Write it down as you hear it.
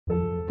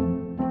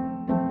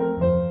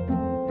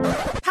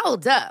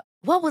Hold up.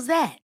 What was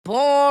that?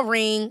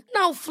 Boring.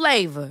 No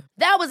flavor.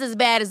 That was as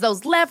bad as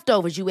those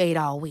leftovers you ate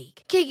all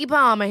week. Keke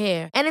Palmer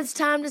here, and it's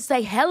time to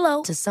say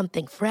hello to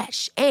something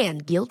fresh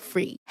and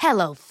guilt-free.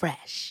 Hello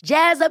Fresh.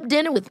 Jazz up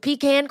dinner with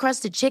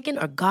pecan-crusted chicken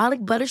or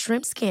garlic butter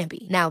shrimp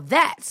scampi. Now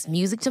that's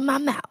music to my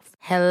mouth.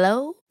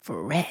 Hello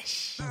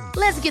Fresh.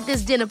 Let's get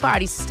this dinner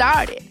party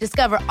started.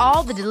 Discover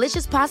all the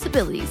delicious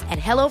possibilities at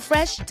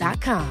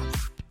hellofresh.com.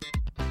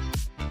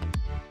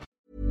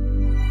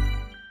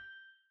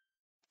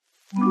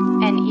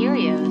 An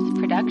Erios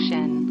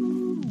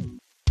production.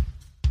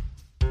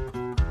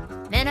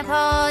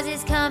 Menopause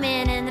is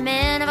coming and the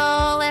men have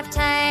all left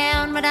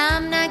town, but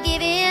I'm not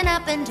giving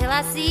up until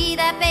I see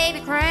that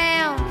baby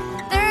crown.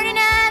 39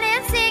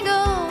 and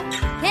single,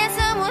 can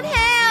someone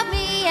help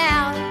me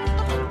out?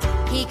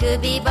 He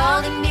could be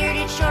balding,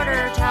 bearded, short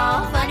or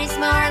tall, funny,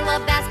 smart,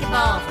 love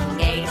basketball, from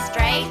gay to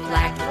straight,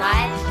 black to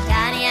white,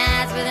 tiny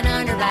eyes with an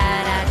underbite.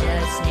 I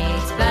just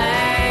need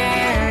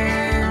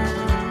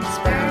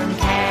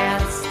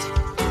Spermcast.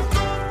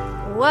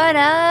 What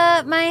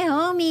up, my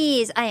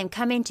homies? I am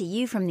coming to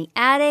you from the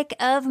attic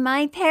of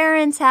my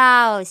parents'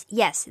 house.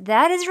 Yes,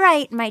 that is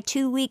right. My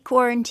 2-week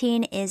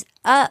quarantine is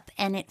up,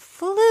 and it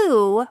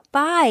flew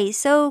by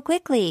so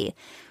quickly,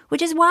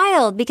 which is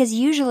wild because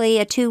usually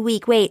a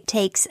 2-week wait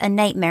takes a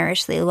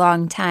nightmarishly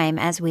long time,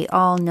 as we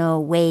all know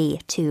way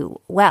too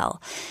well.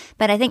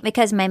 But I think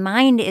because my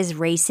mind is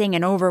racing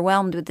and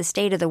overwhelmed with the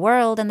state of the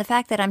world and the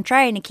fact that I'm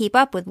trying to keep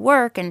up with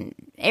work and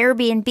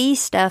Airbnb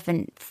stuff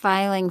and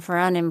filing for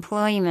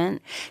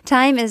unemployment,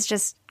 time is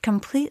just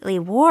completely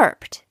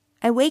warped.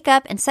 I wake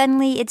up and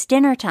suddenly it's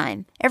dinner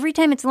time. Every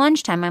time it's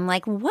lunchtime, I'm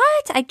like,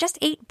 what? I just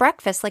ate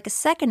breakfast like a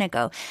second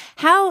ago.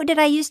 How did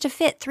I used to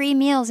fit 3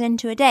 meals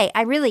into a day?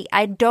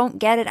 I don't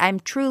get it. I'm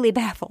truly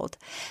baffled.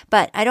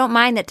 But I don't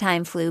mind that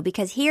time flew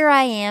because here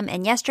I am,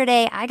 and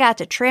yesterday I got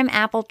to trim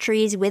apple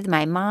trees with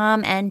my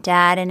mom and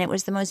dad, and it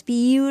was the most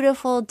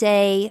beautiful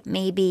day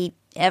maybe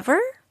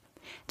ever.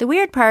 The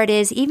weird part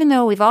is, even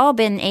though we've all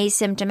been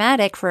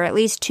asymptomatic for at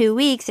least 2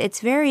 weeks, it's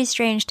very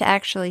strange to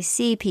actually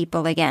see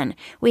people again.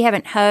 We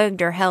haven't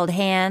hugged or held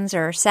hands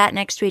or sat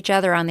next to each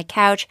other on the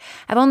couch.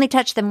 I've only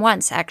touched them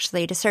once,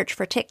 actually, to search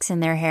for ticks in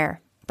their hair.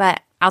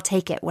 But I'll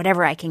take it,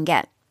 whatever I can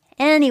get.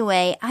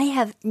 Anyway, I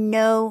have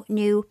no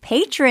new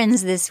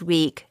patrons this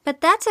week.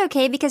 But that's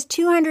okay because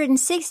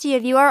 260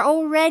 of you are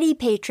already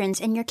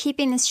patrons and you're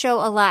keeping this show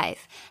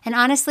alive. And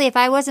honestly, if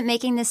I wasn't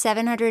making the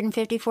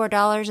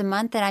 $754 a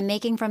month that I'm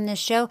making from this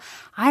show,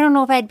 I don't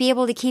know if I'd be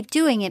able to keep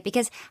doing it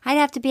because I'd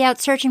have to be out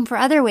searching for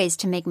other ways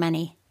to make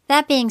money.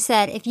 That being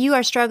said, if you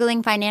are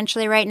struggling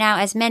financially right now,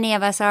 as many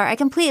of us are, I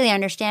completely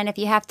understand if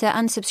you have to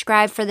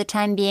unsubscribe for the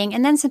time being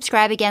and then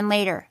subscribe again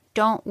later.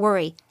 Don't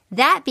worry.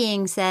 That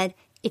being said,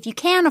 if you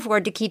can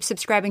afford to keep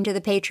subscribing to the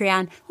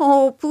Patreon,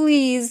 oh,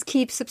 please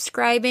keep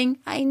subscribing.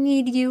 I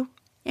need you.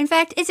 In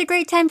fact, it's a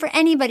great time for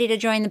anybody to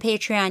join the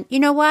Patreon. You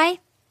know why?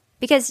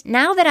 Because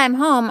now that I'm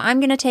home, I'm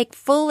going to take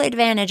full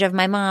advantage of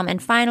my mom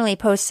and finally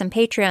post some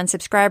Patreon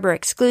subscriber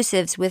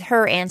exclusives with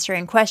her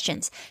answering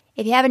questions.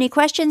 If you have any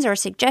questions or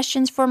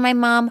suggestions for my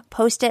mom,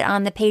 post it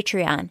on the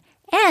Patreon.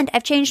 And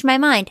I've changed my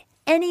mind.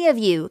 Any of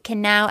you can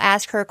now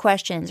ask her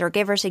questions or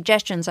give her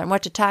suggestions on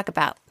what to talk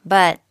about.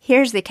 But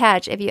here's the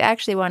catch. If you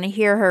actually want to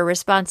hear her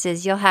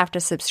responses, you'll have to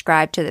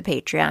subscribe to the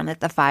Patreon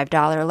at the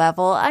 $5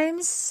 level.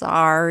 I'm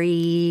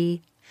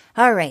sorry.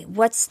 All right,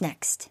 what's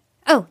next?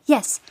 Oh,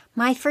 yes,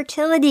 my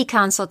fertility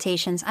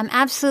consultations. I'm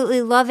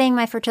absolutely loving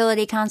my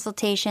fertility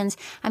consultations.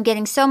 I'm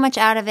getting so much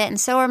out of it, and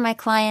so are my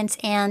clients.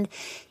 And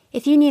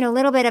if you need a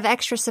little bit of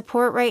extra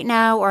support right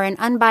now or an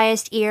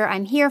unbiased ear,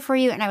 I'm here for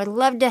you, and I would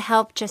love to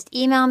help. Just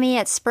email me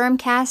at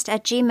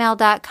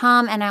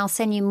spermcast@gmail.com, and I'll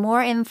send you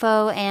more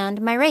info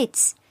and my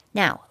rates.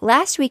 Now,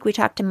 last week we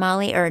talked to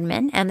Molly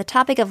Erdman, and the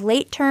topic of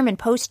late-term and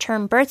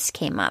post-term births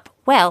came up.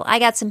 Well, I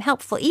got some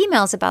helpful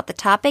emails about the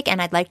topic, and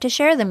I'd like to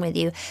share them with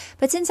you.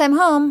 But since I'm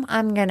home,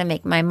 I'm going to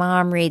make my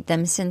mom read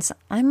them since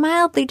I'm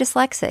mildly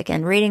dyslexic,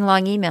 and reading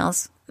long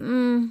emails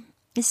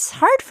is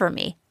hard for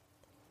me.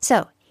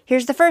 So,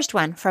 here's the first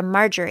one from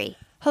Marjorie.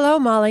 Hello,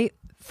 Molly.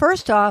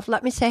 First off,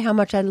 let me say how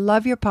much I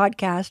love your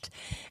podcast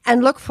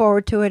and look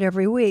forward to it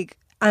every week.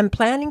 I'm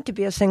planning to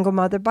be a single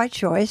mother by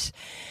choice,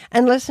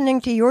 and listening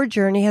to your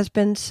journey has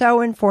been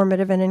so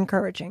informative and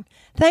encouraging.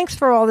 Thanks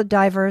for all the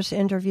diverse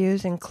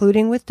interviews,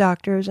 including with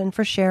doctors, and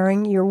for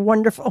sharing your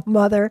wonderful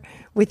mother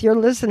with your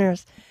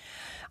listeners.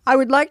 I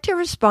would like to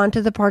respond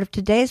to the part of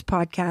today's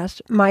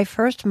podcast, My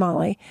First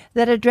Molly,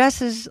 that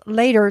addresses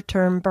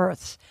later-term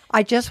births.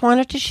 I just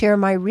wanted to share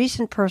my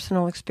recent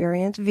personal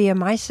experience via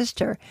my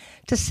sister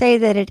to say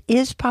that it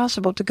is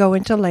possible to go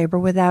into labor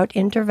without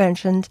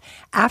interventions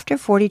after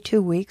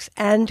 42 weeks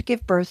and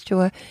give birth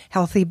to a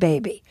healthy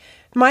baby.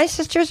 My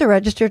sister's a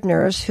registered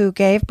nurse who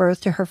gave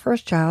birth to her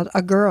first child,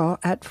 a girl,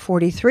 at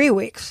 43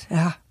 weeks.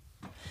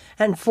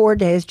 And 4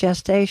 days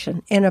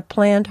gestation in a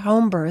planned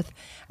home birth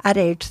at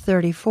age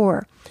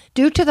 34.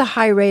 Due to the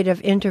high rate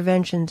of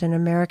interventions in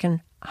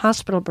American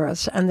hospital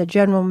births and the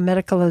general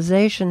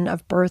medicalization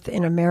of birth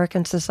in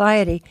American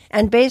society,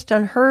 and based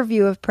on her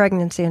view of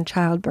pregnancy and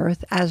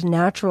childbirth as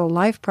natural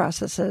life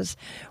processes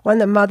when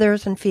the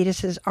mothers and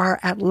fetuses are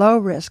at low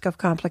risk of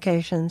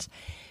complications,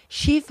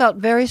 she felt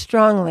very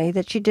strongly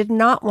that she did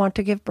not want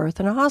to give birth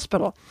in a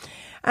hospital,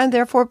 and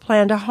therefore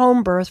planned a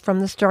home birth from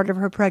the start of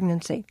her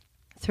pregnancy.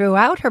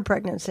 Throughout her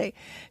pregnancy,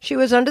 she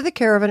was under the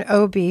care of an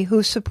OB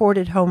who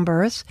supported home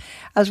births,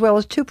 as well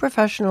as 2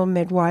 professional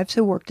midwives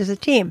who worked as a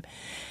team.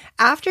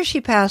 After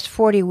she passed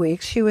 40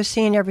 weeks, she was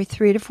seen every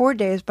 3 to 4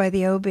 days by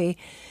the OB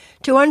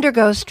to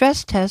undergo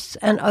stress tests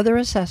and other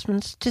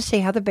assessments to see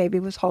how the baby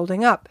was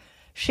holding up.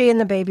 She and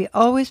the baby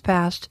always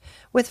passed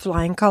with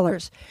flying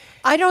colors.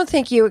 I don't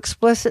think you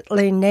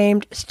explicitly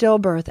named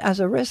stillbirth as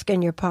a risk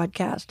in your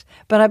podcast,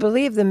 but I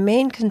believe the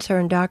main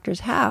concern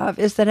doctors have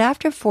is that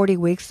after 40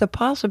 weeks, the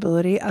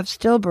possibility of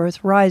stillbirth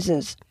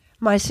rises.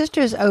 My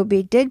sister's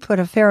OB did put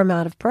a fair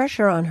amount of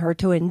pressure on her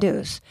to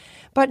induce,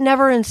 but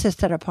never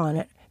insisted upon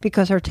it,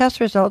 because her test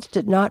results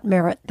did not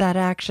merit that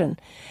action,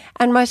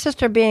 and my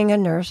sister, being a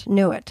nurse,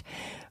 knew it.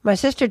 My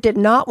sister did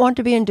not want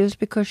to be induced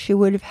because she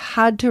would have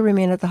had to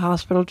remain at the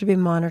hospital to be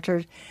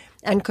monitored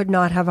and could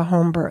not have a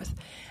home birth.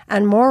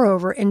 And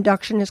moreover,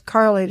 induction is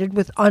correlated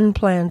with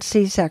unplanned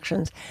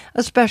C-sections,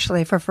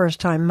 especially for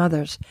first-time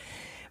mothers.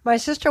 My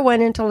sister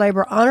went into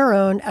labor on her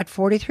own at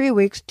 43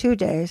 weeks, 2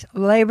 days,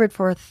 labored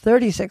for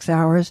 36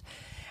 hours,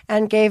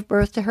 and gave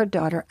birth to her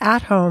daughter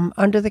at home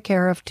under the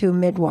care of 2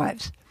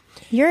 midwives.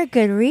 You're a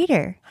good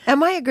reader.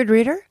 Am I a good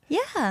reader?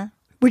 Yeah.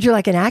 Would you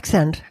like an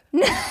accent?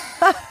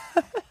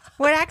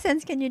 What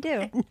accents can you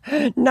do?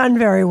 None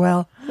very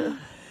well.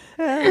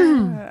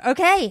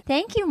 Okay.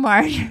 Thank you,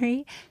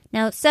 Marjorie.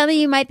 Now, some of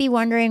you might be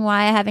wondering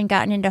why I haven't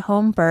gotten into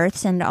home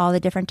births and all the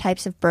different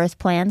types of birth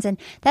plans. And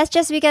that's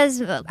just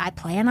because I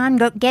plan on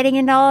getting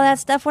into all that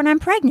stuff when I'm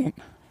pregnant.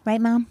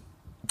 Right, Mom?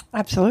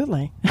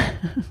 Absolutely.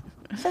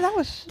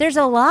 There's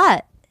a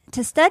lot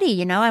to study,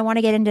 you know. I want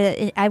to get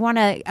into I want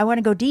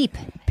to go deep.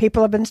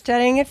 People have been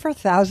studying it for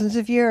thousands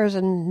of years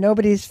and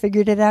nobody's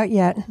figured it out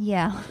yet.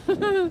 Yeah.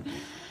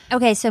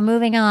 Okay, so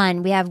moving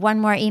on, we have one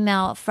more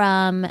email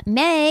from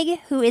Meg,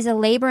 who is a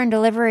labor and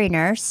delivery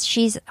nurse.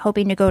 She's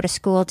hoping to go to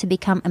school to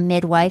become a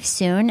midwife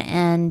soon,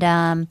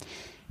 and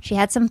she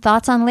had some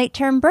thoughts on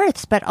late-term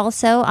births, but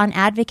also on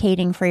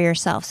advocating for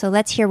yourself. So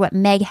let's hear what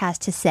Meg has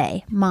to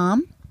say.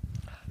 Mom?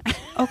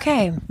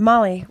 Okay,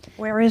 Molly,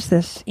 where is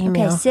this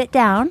email? Okay, sit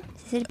down.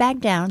 Sit back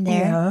down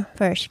there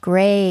first.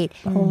 Great.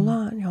 Hold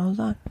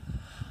on.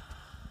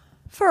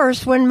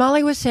 First, when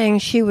Molly was saying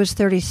she was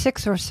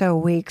 36 or so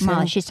weeks.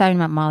 Molly, she's talking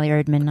about Molly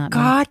Erdman, not me.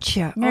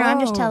 Gotcha. No,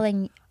 I'm just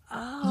telling you.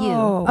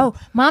 Oh,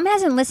 Mom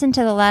hasn't listened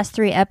to the last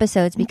 3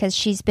 episodes because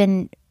she's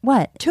been,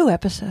 what? 2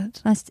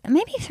 episodes.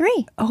 Maybe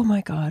 3. Oh,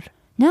 my God.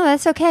 No,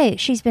 that's okay.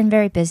 She's been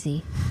very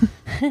busy.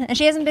 And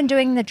she hasn't been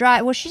doing the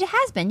drive. Well, she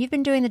has been. You've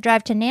been doing the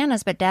drive to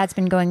Nana's, but Dad's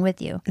been going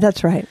with you.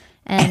 That's right.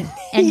 And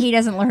he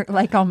doesn't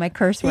like all my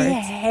curse words. He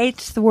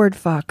hates the word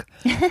fuck.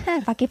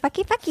 Fucky. Fuck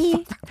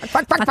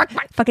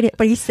it.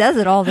 But he says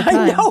it all the time.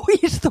 I know,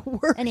 he's the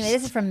worst. Anyway,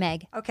 this is from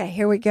Meg. Okay,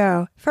 here we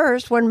go.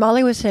 First, when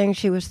Molly was saying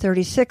she was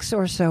 36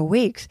 or so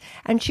weeks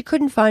and she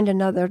couldn't find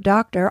another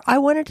doctor, I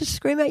wanted to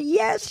scream out,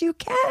 yes, you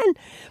can.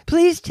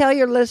 Please tell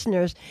your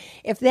listeners,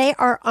 if they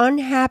are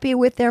unhappy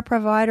with their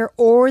provider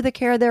or the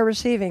care they're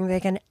receiving, they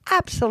can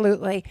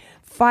absolutely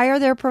fire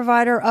their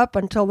provider up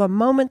until the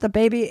moment the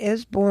baby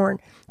is born.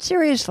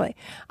 Seriously,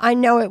 I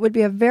know it would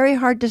be a very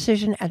hard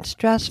decision and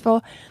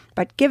stressful,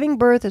 but giving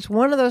birth is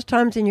one of those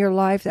times in your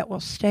life that will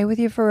stay with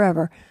you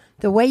forever.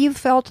 The way you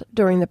felt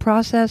during the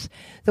process,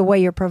 the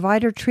way your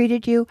provider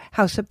treated you,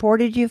 how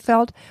supported you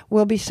felt,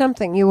 will be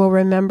something you will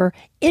remember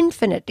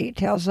infinite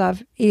details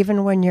of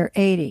even when you're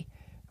 80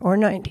 or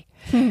 90.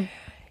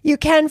 You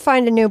can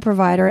find a new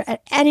provider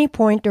at any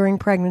point during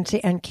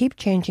pregnancy and keep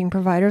changing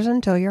providers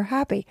until you're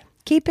happy.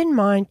 Keep in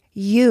mind,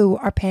 you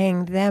are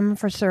paying them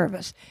for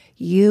service.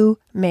 You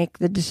make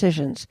the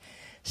decisions.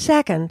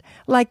 Second,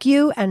 like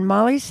you and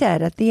Molly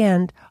said at the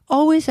end,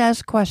 always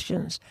ask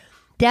questions.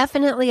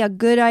 Definitely a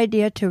good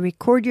idea to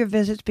record your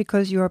visits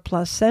because your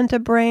placenta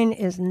brain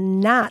is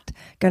not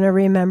going to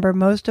remember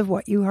most of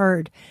what you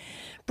heard.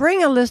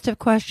 Bring a list of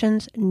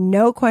questions.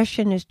 No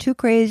question is too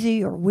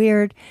crazy or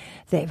weird.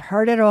 They've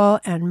heard it all,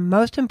 and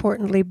most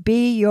importantly,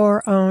 be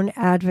your own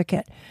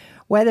advocate.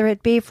 Whether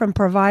it be from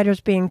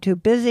providers being too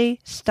busy,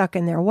 stuck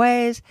in their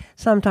ways,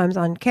 sometimes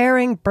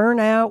uncaring,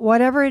 burnout,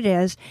 whatever it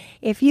is,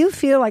 if you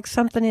feel like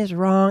something is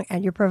wrong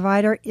and your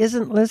provider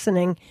isn't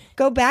listening,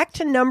 go back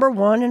to number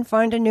 1 and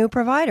find a new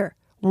provider.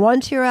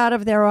 Once you're out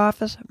of their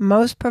office,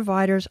 most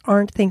providers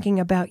aren't thinking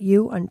about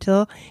you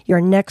until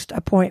your next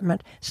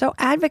appointment. So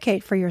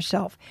advocate for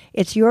yourself.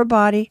 It's your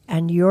body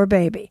and your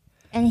baby.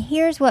 And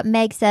here's what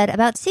Meg said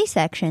about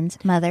C-sections,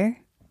 Mother.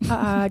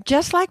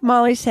 Just like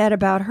Molly said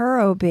about her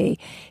OB,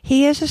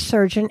 he is a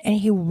surgeon and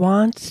he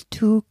wants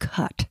to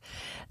cut.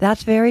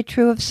 That's very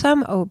true of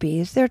some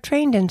OBs. They're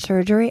trained in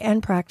surgery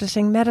and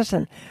practicing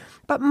medicine.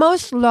 But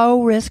most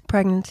low-risk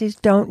pregnancies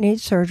don't need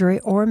surgery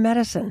or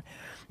medicine.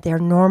 They're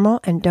normal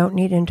and don't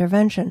need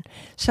intervention.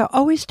 So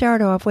always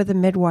start off with a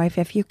midwife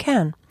if you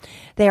can.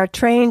 They are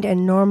trained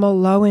in normal,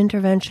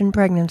 low-intervention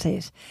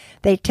pregnancies.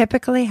 They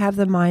typically have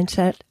the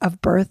mindset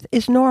of birth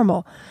is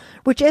normal,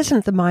 which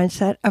isn't the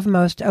mindset of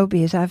most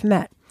OBs I've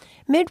met.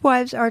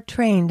 Midwives are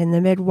trained in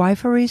the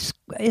midwifery,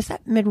 is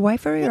that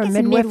midwifery or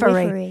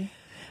midwifery?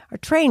 Are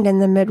trained in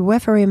the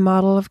midwifery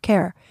model of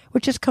care,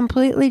 which is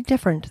completely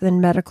different than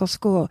medical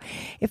school.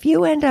 If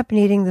you end up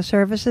needing the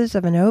services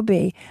of an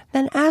OB,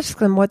 then ask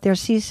them what their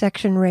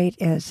C-section rate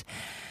is.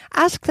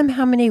 Ask them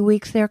how many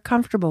weeks they're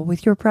comfortable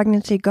with your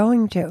pregnancy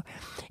going to.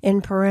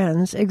 In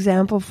parens,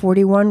 example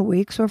 41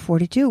 weeks or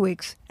 42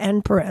 weeks,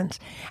 end parens.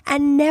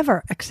 And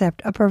never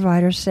accept a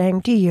provider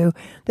saying to you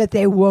that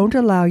they won't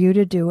allow you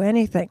to do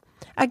anything.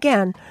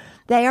 Again,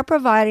 they are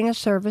providing a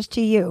service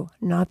to you,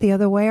 not the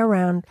other way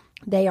around.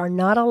 They are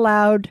not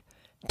allowed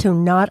to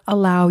not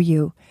allow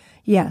you.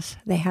 Yes,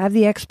 they have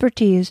the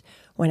expertise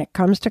when it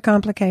comes to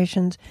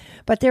complications,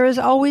 but there is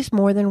always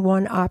more than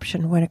one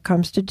option when it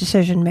comes to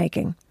decision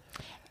making.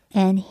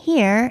 And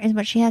here is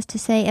what she has to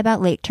say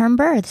about late-term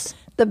births.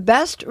 The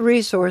best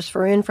resource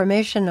for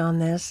information on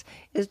this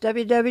is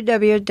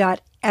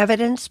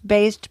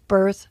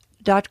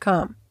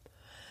www.evidencebasedbirth.com.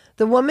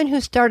 The woman who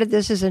started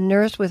this is a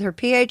nurse with her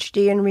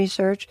PhD in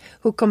research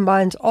who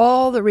combines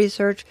all the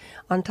research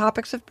on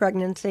topics of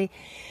pregnancy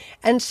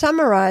and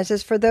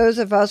summarizes for those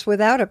of us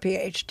without a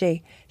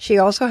PhD. She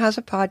also has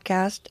a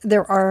podcast.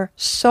 There are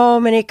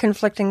so many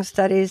conflicting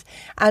studies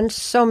and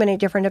so many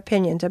different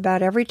opinions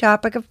about every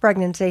topic of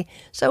pregnancy,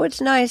 so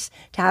it's nice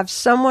to have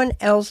someone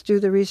else do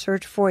the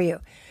research for you.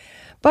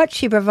 But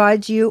she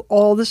provides you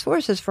all the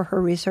sources for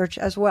her research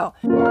as well.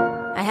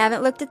 I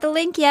haven't looked at the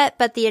link yet,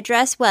 but the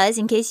address was,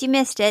 in case you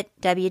missed it,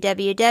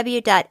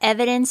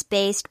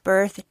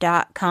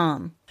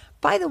 www.evidencebasedbirth.com.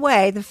 By the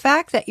way, the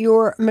fact that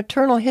your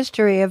maternal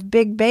history of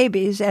big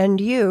babies and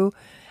you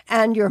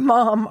and your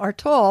mom are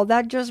tall,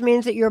 that just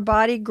means that your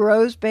body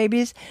grows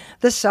babies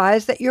the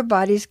size that your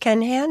bodies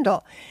can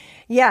handle.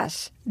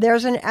 Yes,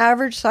 there's an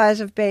average size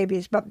of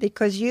babies, but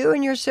because you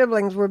and your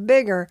siblings were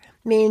bigger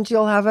means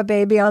you'll have a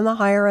baby on the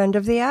higher end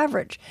of the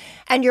average,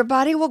 and your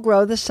body will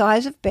grow the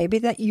size of baby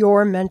that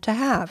you're meant to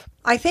have.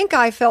 I think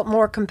I felt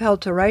more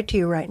compelled to write to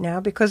you right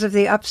now because of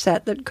the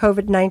upset that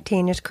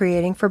COVID-19 is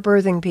creating for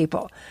birthing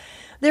people.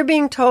 They're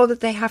being told that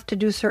they have to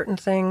do certain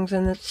things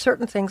and that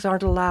certain things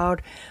aren't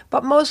allowed.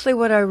 But mostly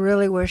what I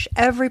really wish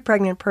every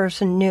pregnant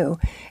person knew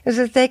is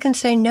that they can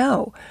say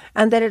no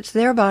and that it's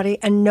their body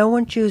and no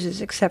one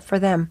chooses except for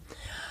them.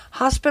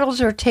 Hospitals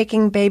are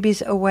taking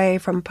babies away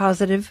from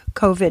positive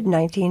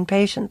COVID-19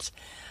 patients.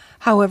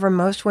 However,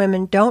 most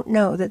women don't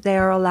know that they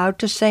are allowed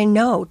to say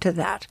no to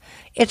that.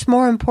 It's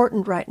more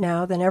important right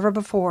now than ever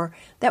before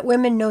that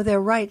women know their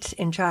rights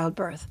in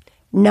childbirth.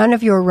 None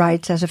of your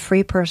rights as a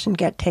free person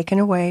get taken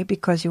away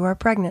because you are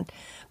pregnant,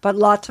 but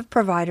lots of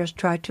providers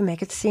try to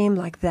make it seem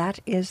like that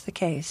is the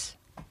case.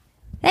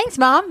 Thanks,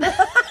 Mom.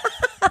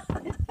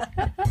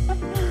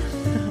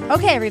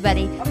 Okay,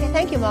 everybody. Okay,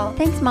 thank you, Mom.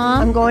 Thanks,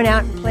 Mom. I'm going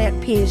out and plant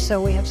peas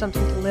so we have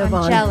something to live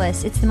on. I'm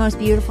jealous. It's the most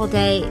beautiful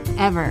day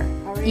ever.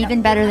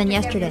 Even better than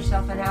yesterday. Give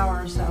yourself an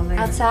hour or so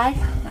later. Outside?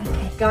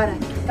 Okay. Got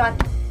it.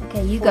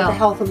 Okay, you For go. the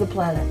health of the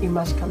planet, you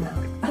must come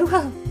out. I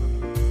will.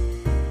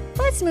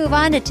 Let's move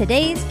on to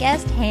today's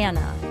guest,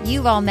 Hannah.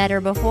 You've all met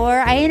her before.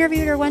 I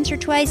interviewed her once or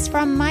twice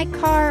from my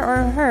car or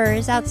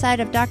hers outside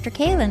of Dr.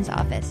 Kalen's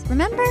office.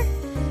 Remember?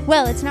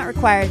 Well, it's not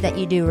required that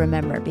you do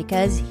remember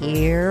because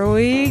here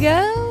we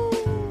go.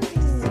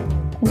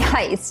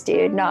 Nice,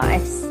 dude.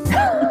 Nice.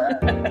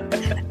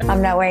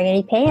 I'm not wearing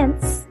any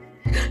pants.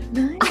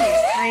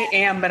 I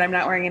am, but I'm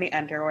not wearing any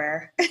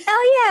underwear.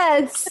 Oh,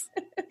 yes.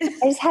 I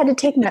just had to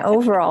take my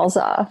overalls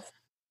off.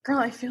 Girl,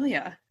 I feel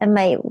ya. And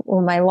my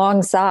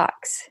long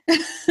socks.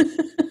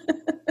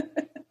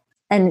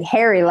 And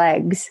hairy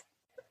legs.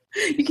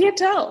 You can't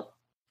tell.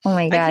 Oh,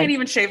 my God. I can't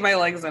even shave my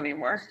legs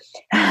anymore.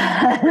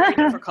 It's very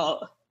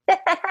difficult.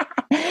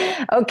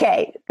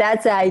 Okay,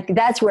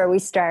 that's where we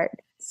start.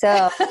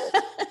 So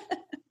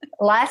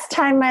last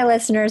time my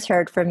listeners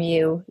heard from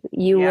you,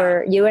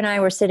 you and I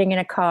were sitting in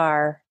a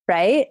car,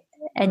 right?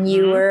 And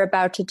you were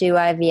about to do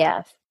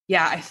IVF.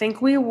 Yeah, I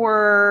think we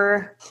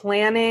were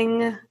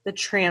planning the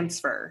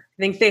transfer.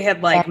 I think they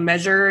had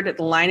measured,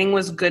 the lining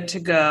was good to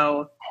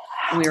go.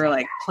 And we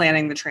were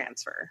planning the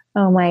transfer.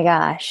 Oh my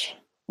gosh.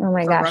 Oh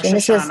my gosh. Rosh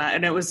Hashanah,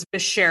 and it was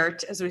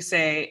Beshert, as we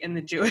say in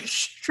the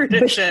Jewish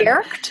tradition.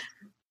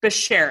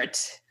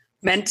 Beshert,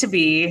 meant to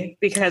be,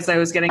 because I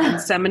was getting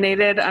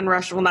inseminated on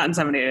not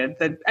inseminated.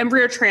 The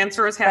embryo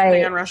transfer was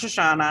happening on Rosh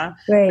Hashanah,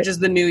 which is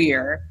the new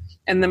year.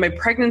 And then my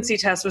pregnancy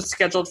test was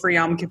scheduled for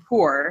Yom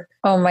Kippur.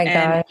 Oh my gosh.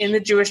 And in the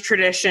Jewish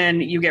tradition,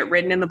 you get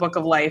written in the book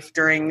of life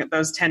during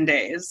those 10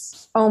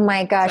 days. Oh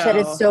my gosh, that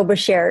is so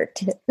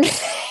beshert.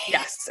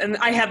 Yes. And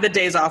I had the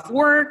days off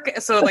work.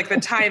 So the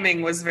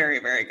timing was very,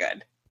 very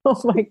good.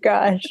 Oh my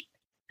gosh.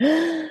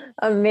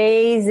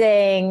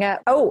 Amazing.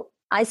 Oh,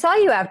 I saw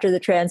you after the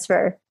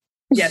transfer.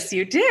 Yes,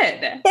 you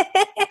did.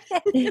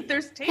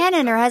 Hannah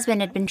and her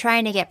husband had been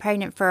trying to get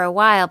pregnant for a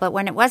while, but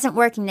when it wasn't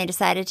working, they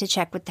decided to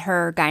check with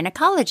her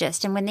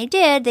gynecologist. And when they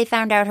did, they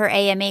found out her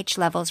AMH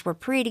levels were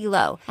pretty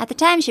low. At the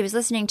time, she was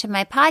listening to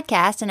my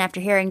podcast, and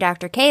after hearing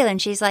Dr. Kaylin,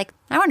 she's like,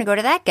 I want to go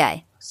to that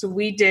guy. So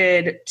we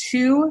did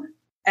 2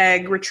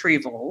 egg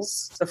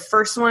retrievals. The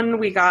first one,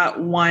 we got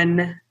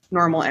 1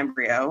 normal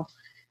embryo.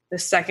 The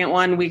second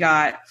one, we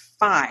got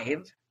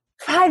 5.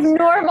 5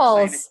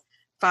 normals.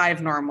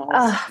 5 normals.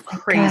 Oh,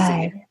 crazy.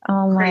 God.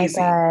 Oh, my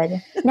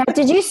God. Now,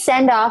 did you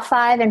send off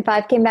 5 and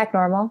 5 came back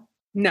normal?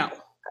 No.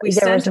 We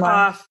There was sent more?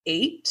 off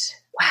 8.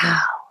 Wow.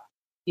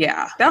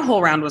 Yeah. That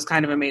whole round was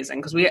kind of amazing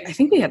because I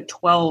think we had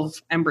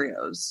 12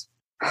 embryos.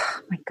 Oh,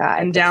 my God.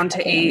 And down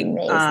to 8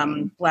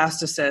 amazing.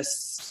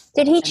 blastocysts.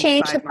 Did he and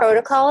change 5 the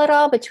protocol at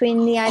all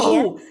between the IVF?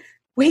 Oh,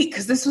 wait,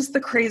 because this was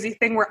the crazy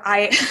thing where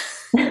I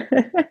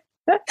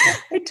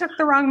took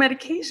the wrong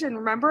medication.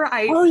 Remember?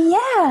 Oh,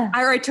 yeah.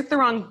 I took the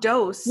wrong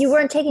dose. You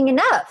weren't taking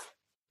enough.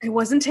 I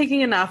wasn't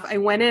taking enough. I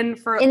went in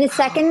for In the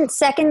second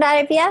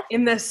IVF?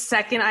 in the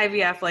second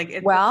IVF.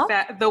 Like, Well?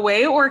 the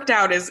way it worked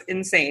out is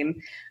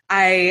insane.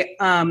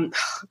 God,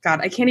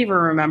 I can't even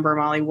remember,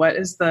 Molly. What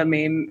is the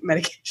main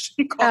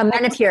medication called?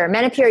 Menopur.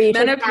 Menopur. You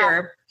took that.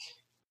 Menopur.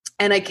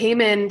 And I came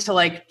in to,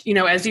 like,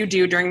 as you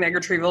do during the egg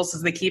retrievals,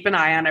 is they keep an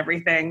eye on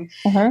everything.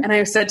 Mhm. And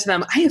I said to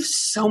them, I have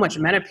so much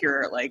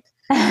Menopur, like,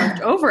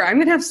 left over. I'm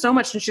going to have so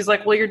much. And she's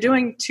like, well, you're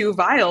doing 2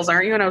 vials,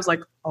 aren't you? And I was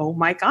like, oh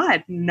my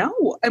God,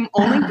 no, I'm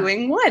only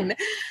doing 1.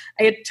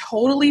 I had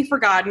totally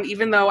forgotten,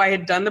 even though I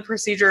had done the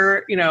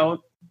procedure,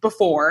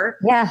 before.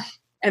 Yeah.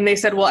 And they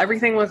said, well,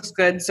 everything looks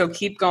good, so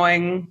keep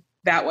going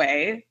that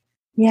way.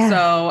 Yeah.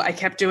 So I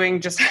kept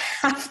doing just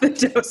half the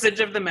dosage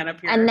of the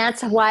Menopur. And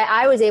that's why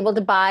I was able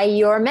to buy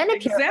your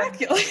Menopur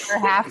Exactly. for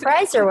half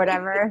price or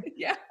whatever.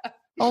 Yeah.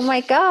 Oh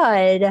my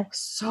God.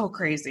 So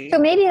crazy. So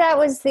maybe that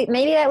was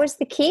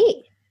the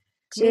key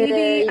to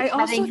Maybe. I also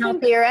having think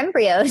healthier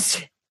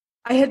embryos.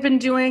 I had been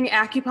doing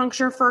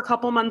acupuncture for a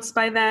couple months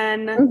by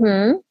then.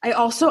 Mm-hmm.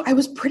 I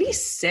was pretty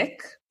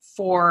sick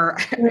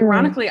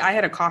ironically, I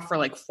had a cough for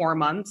like 4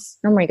 months.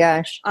 Oh my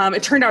gosh.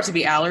 It turned out to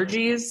be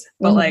allergies,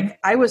 but like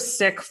I was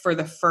sick for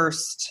the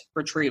first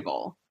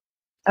retrieval.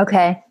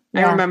 Okay.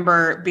 I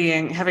remember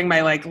having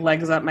my like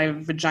legs up, my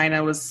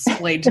vagina was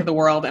splayed to the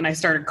world, and I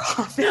started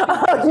coughing.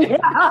 Oh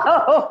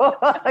no!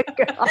 Oh,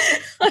 God.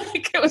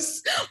 Like it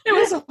was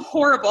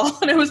horrible,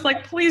 and I was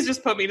like, "Please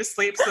just put me to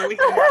sleep so we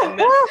can end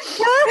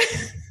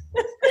this."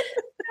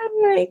 Oh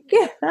my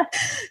God.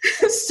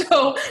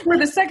 So for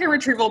the second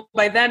retrieval,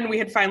 by then we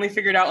had finally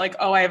figured out like,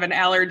 oh, I have an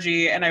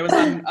allergy, and I was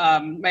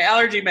on my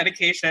allergy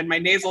medication, my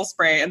nasal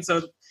spray, and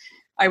so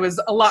I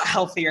was a lot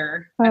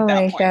healthier at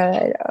that point.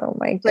 God. Oh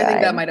my God. So I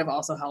think that might have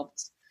also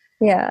helped.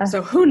 Yeah.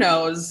 So who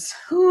knows?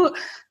 Who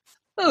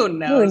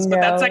knows?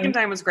 But that second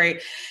time was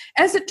great.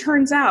 As it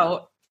turns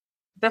out,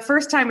 the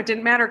first time it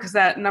didn't matter because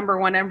that number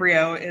 1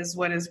 embryo is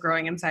what is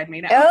growing inside me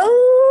now.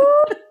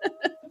 Oh.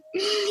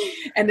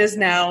 And is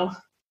now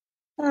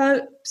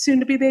soon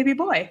to be baby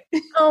boy.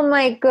 Oh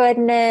my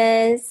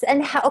goodness.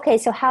 And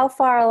so how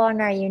far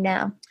along are you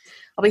now?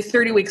 I'll be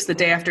 30 weeks the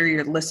day after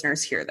your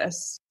listeners hear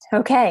this.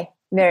 Okay.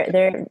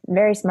 They're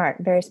very smart.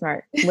 Very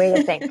smart. Way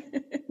to think.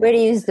 Way to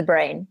use the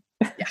brain.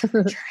 Yeah,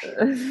 that's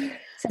right.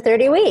 So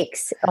 30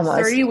 weeks almost.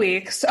 30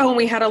 weeks. Oh, and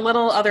we had a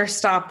little other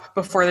stop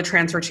before the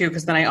transfer too,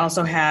 because then I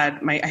also had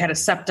I had a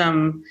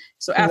septum.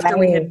 So after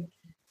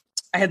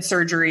I had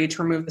surgery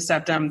to remove the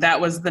septum, that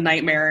was the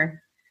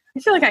nightmare. I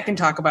feel like I can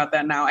talk about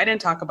that now. I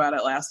didn't talk about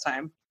it last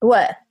time.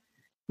 What?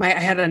 I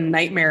had a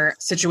nightmare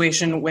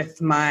situation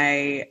with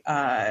my,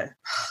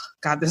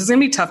 God, this is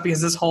going to be tough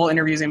because this whole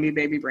interview is going to be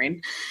baby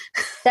brain.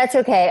 That's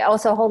okay.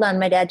 Also, hold on.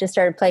 My dad just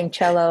started playing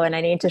cello and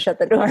I need to shut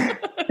the door.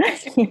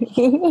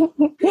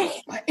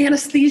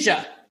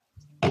 Anesthesia.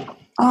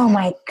 Oh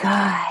my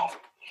God.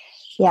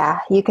 Yeah,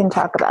 you can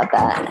talk about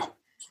that.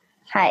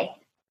 Hi.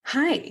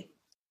 Hi.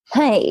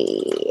 Hi.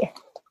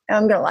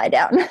 I'm going to lie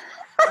down.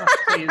 Oh,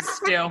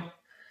 please do.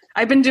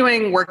 I've been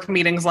doing work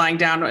meetings lying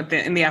down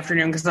in the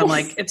afternoon because I'm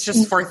like, it's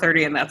just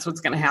 4:30 and that's what's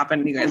going to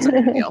happen. You guys are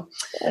going to deal.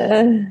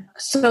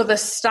 So the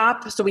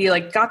stop, so we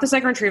like got the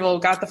second retrieval,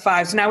 got the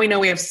 5. So now we know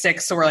we have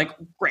 6. So we're like,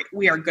 great,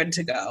 we are good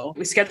to go.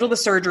 We scheduled the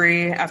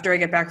surgery after I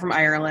get back from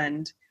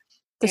Ireland.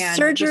 The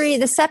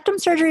septum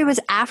surgery was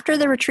after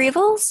the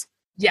retrievals?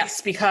 Yes,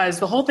 because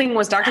the whole thing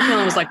was Dr.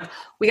 Kaylin was like,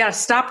 we got to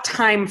stop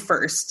time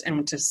first.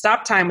 And to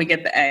stop time, we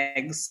get the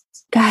eggs.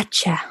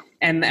 Gotcha.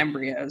 And the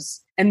embryos.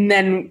 And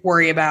then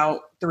worry about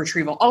the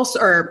retrieval also,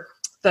 or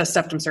the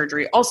septum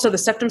surgery. Also, the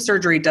septum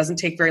surgery doesn't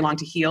take very long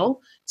to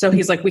heal. So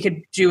he's like, we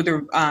could do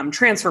the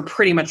transfer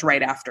pretty much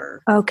right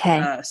after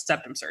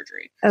septum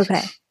surgery.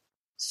 Okay.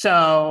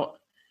 So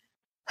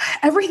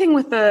everything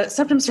with the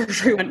septum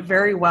surgery went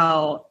very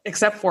well,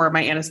 except for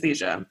my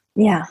anesthesia.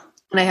 Yeah.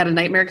 And I had a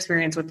nightmare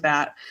experience with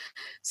that.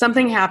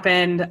 Something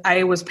happened.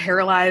 I was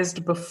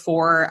paralyzed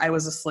before I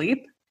was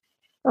asleep.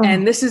 Oh.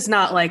 And this is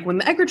not like when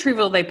the egg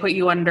retrieval, they put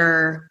you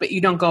under, but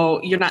you're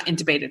not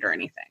intubated or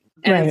anything.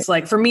 And It's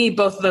like, for me,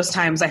 both of those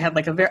times I had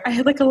like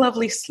a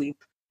lovely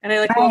sleep. And I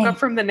like woke up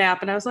from the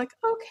nap and I was like,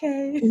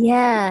 okay.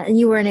 Yeah.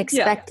 You weren't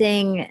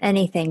expecting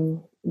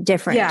anything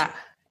different. Yeah.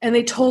 And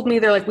they told me,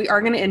 they're like, we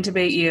are going to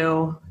intubate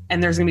you.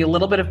 And there's going to be a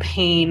little bit of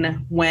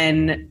pain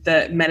when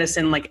the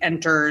medicine like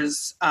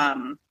enters,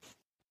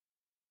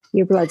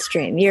 your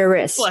bloodstream, your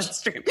wrist.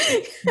 Bloodstream.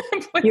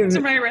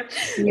 My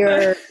wrist.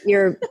 Your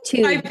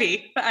tube.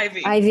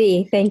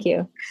 IV. Thank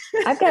you.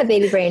 I've got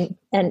baby brain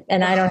and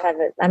I don't have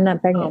it. I'm not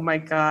pregnant. Oh my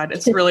God.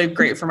 It's really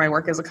great for my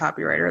work as a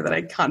copywriter that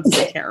I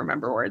constantly can't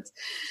remember words.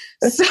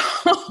 So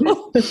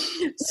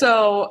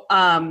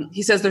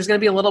he says there's going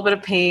to be a little bit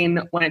of pain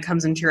when it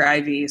comes into your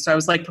IV. So I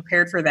was like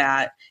prepared for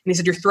that. And he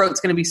said, your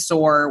throat's going to be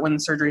sore when the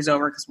surgery's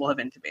over because we'll have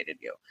intubated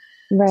you.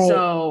 Right.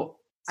 So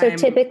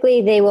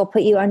typically they will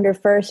put you under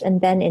first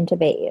and then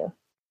intubate you.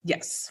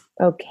 Yes.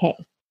 Okay.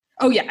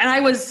 Oh yeah. And I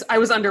was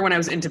under when I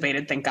was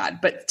intubated, thank God.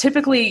 But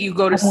typically you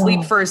go to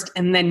sleep first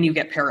and then you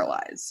get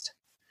paralyzed.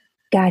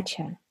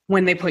 Gotcha.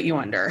 When they put you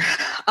under.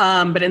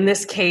 But in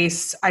this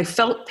case, I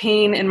felt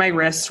pain in my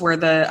wrist where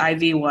the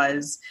IV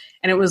was.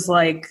 And it was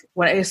like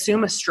what I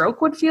assume a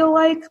stroke would feel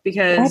like,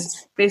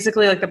 because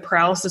basically like the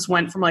paralysis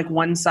went from like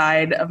one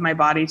side of my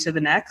body to the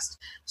next.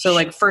 So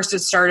like first it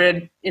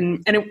started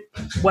and it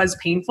was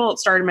painful. It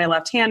started in my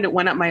left hand. It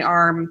went up my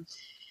arm.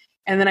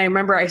 And then I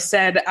remember I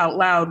said out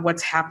loud,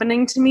 what's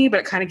happening to me? But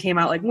it kind of came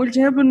out like, what's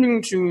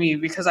happening to me?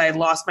 Because I had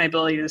lost my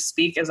ability to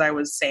speak as I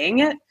was saying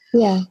it.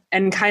 Yeah.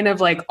 And kind of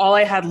like all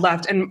I had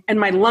left, and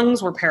my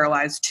lungs were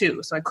paralyzed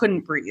too. So I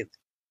couldn't breathe.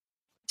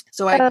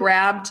 So I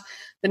grabbed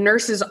the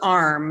nurse's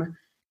arm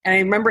and I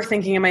remember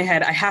thinking in my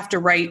head, I have to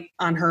write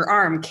on her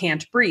arm,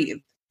 can't breathe.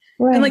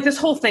 Right. And like this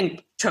whole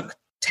thing took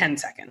 10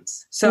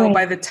 seconds. So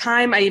by the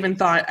time I even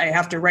thought I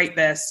have to write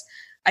this,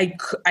 I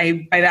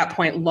by that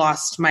point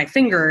lost my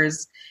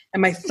fingers,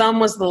 and my thumb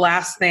was the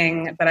last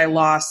thing that I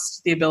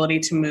lost the ability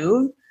to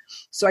move.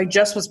 So I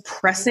just was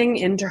pressing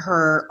into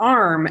her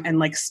arm and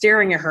like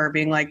staring at her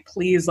being like,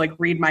 please like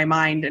read my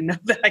mind and know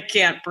that I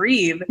can't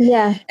breathe.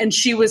 Yeah. And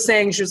she was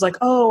saying, she was like,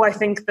 oh, I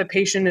think the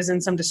patient is in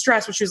some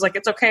distress. But she was like,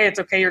 it's okay.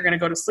 You're going to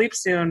go to sleep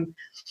soon.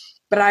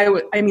 But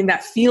I mean,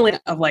 that feeling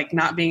of like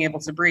not being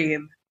able to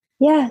breathe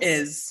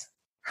is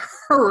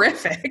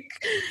horrific.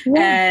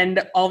 Yeah.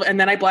 And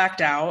then I blacked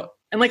out.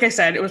 And like I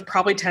said, it was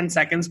probably 10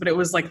 seconds, but it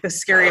was like the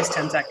scariest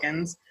 10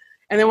 seconds.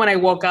 And then when I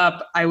woke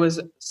up, I was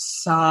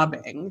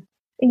sobbing.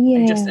 Yeah.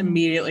 I just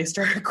immediately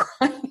started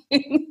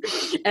crying.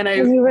 And I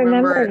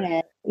remember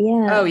it.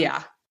 Yeah. Oh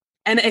yeah.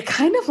 And it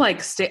kind of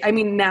like I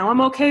mean, now I'm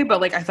okay,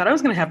 but like I thought I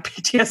was going to have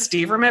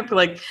PTSD from it. But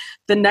like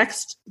the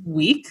next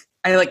week,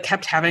 I like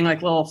kept having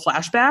like little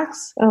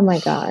flashbacks. Oh my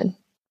God.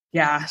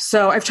 Yeah.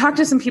 So I've talked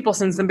to some people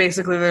since then.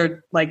 Basically,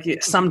 they're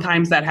like,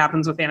 sometimes that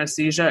happens with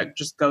anesthesia. It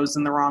just goes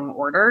in the wrong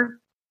order.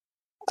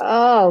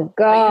 Oh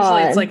God. But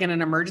usually it's like in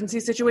an emergency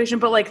situation.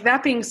 But like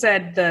that being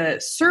said, the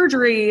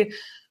surgery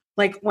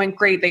like went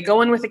great. They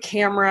go in with a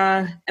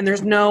camera and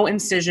there's no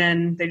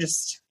incision. They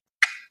just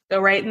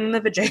go right in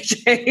the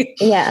vajayjay.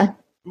 Yeah.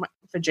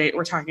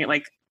 We're talking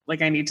like I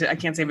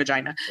can't say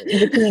vagina.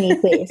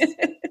 Bikini, please.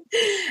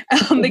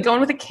 They go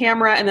in with a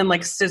camera and then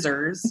like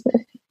scissors.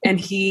 And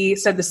he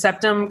said the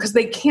septum, because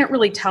they can't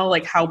really tell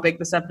like how big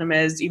the septum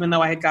is, even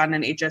though I had gotten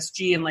an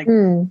HSG and like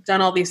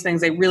done all these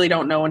things. They really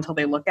don't know until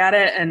they look at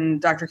it.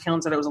 And Dr.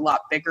 Killen said it was a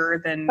lot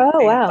bigger than they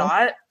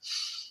thought,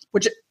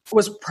 which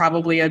was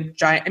probably a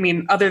giant. I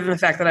mean, other than the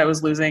fact that I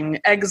was losing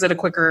eggs at a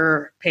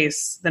quicker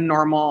pace than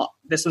normal,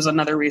 this was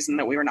another reason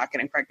that we were not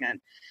getting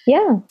pregnant.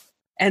 Yeah.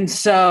 And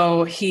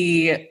so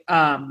they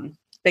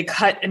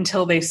cut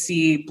until they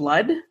see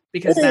blood,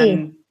 because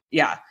then,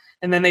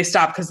 and then they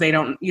stop because you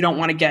don't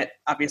want to get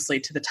obviously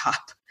to the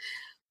top.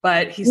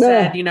 But he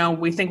said,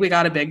 we think we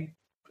got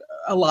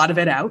a lot of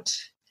it out.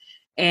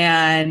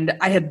 And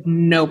I had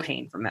no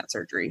pain from that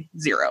surgery.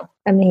 Zero.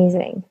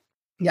 Amazing.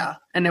 Yeah.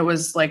 And it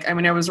was like, I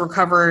mean, I was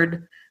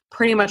recovered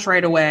pretty much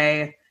right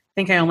away. I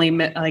think I only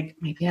maybe I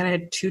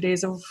had 2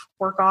 days of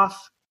work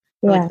off,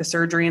 like the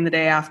surgery and the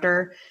day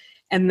after.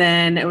 And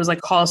then it was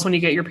like, call us when you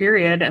get your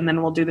period and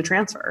then we'll do the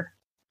transfer.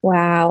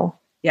 Wow.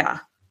 Yeah.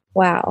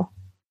 Wow.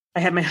 I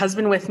had my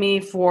husband with me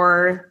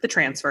for the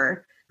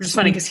transfer, which is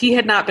funny because he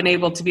had not been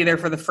able to be there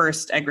for the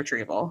first egg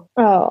retrieval.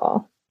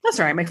 Oh. That's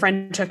all right. My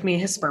friend took me.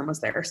 His sperm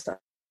was there. So,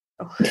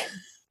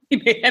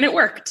 and it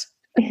worked.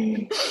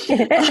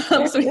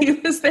 So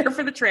he was there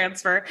for the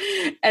transfer.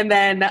 And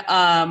then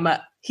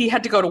he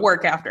had to go to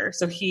work after.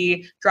 So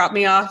he dropped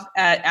me off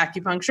at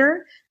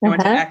acupuncture. I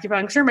went to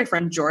acupuncture. My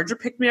friend Georgia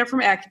picked me up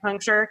from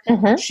acupuncture.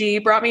 She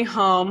brought me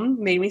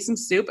home, made me some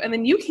soup. And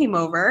then you came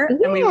over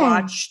and we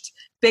watched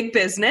Big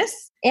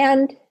Business.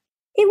 And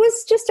it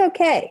was just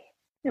okay.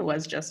 It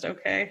was just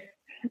okay.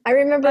 I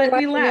remember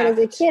watching it as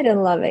a kid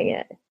and loving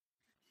it.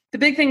 The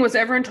big thing was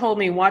everyone told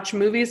me, watch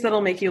movies that'll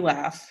make you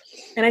laugh.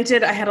 And I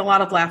did. I had a lot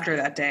of laughter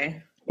that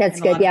day.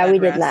 That's good. Yeah, we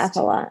did laugh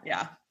a lot.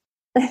 Yeah.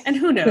 And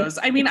who knows?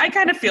 I mean, I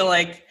kind of feel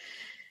like,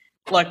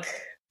 look,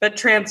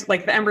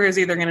 the embryo is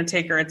either going to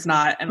take or it's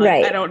not. And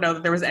I don't know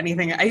that there was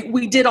anything.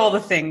 We did all the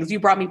things. You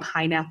brought me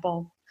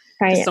pineapple.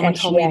 Someone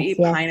told me to eat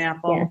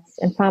pineapple. Yes,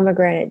 and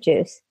pomegranate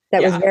juice.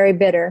 That was very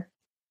bitter.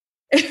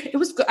 It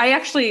was good. I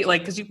actually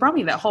because you brought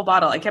me that whole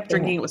bottle. I kept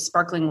drinking it with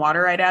sparkling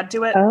water. I'd add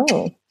to it.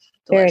 Oh,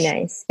 very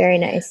nice. Very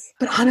nice.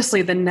 But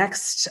honestly, the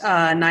next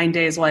 9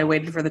 days while I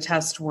waited for the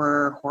test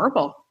were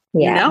horrible.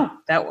 Yeah.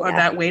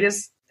 That wait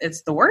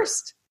it's the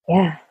worst.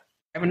 Yeah. I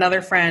have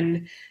another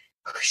friend.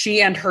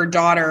 She and her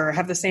daughter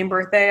have the same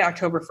birthday,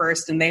 October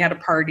 1st, and they had a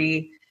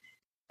party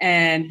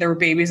and there were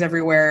babies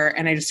everywhere.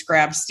 And I just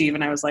grabbed Steve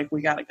and I was like,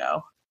 we got to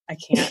go. I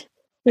can't.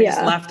 I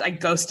just left. I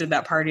ghosted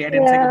that party. I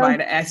didn't say goodbye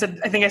to. I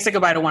think I said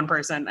goodbye to one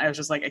person. I was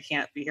just like, I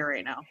can't be here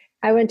right now.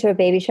 I went to a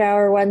baby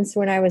shower once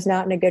when I was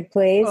not in a good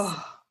place,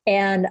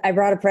 and I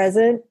brought a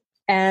present.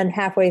 And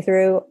halfway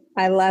through,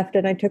 I left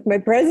and I took my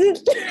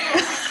present.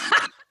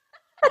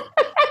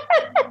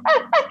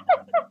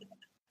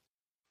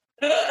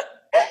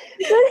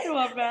 I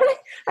love that.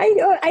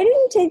 I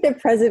didn't take the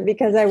present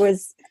because I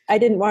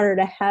didn't want her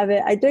to have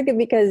it. I took it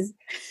because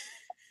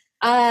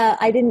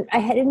I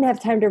didn't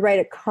have time to write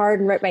a card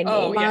and write my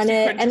name on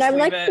it. And I'm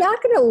like,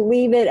 not going to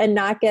leave it and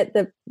not get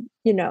the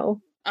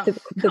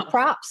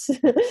props.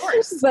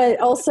 But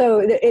also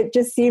it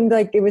just seemed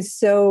like it was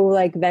so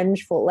like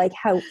vengeful, like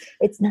how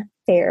it's not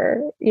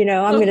fair.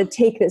 I'm going to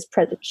take this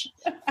present.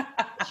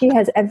 She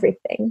has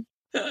everything.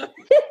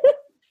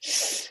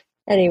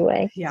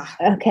 Anyway. Yeah.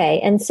 Okay.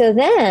 And so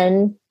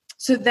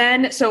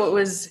it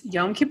was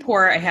Yom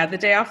Kippur. I had the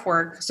day off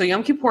work. So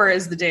Yom Kippur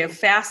is the day of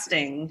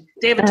fasting,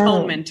 Day of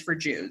Atonement for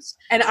Jews.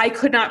 And I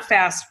could not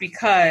fast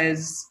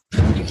because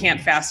you can't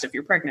fast if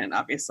you're pregnant,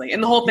 obviously.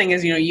 And the whole thing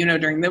is,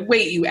 during the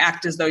wait, you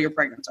act as though you're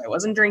pregnant. So I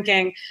wasn't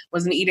drinking,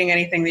 wasn't eating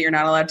anything that you're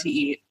not allowed to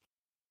eat.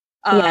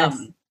 Yes.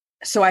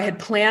 So I had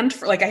planned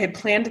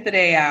the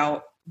day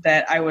out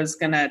that I was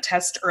going to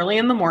test early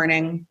in the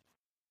morning.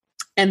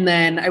 And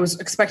then I was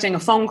expecting a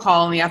phone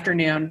call in the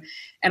afternoon.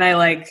 And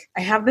I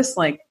have this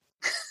I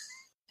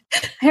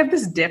have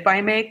this dip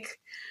I make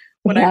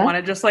when I want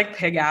to just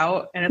pig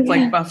out, and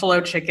it's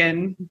buffalo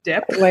chicken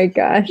dip. Oh my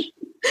gosh.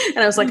 And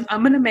I was like,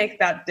 I'm going to make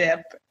that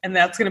dip, and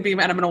that's going to be,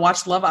 and I'm going to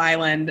watch Love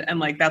Island,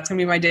 and that's going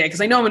to be my day.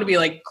 Cause I know I'm going to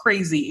be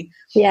crazy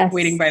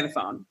waiting by the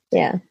phone.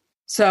 Yeah.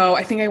 So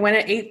I think I went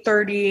at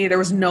 8:30. There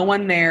was no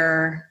one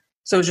there.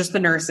 So it was just the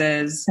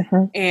nurses.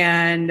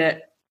 And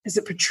is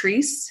it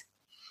Patrice?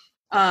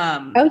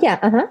 Hands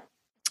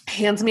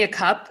me a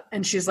cup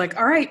and she's like,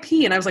 all right,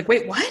 pee. And I was like,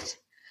 wait, what?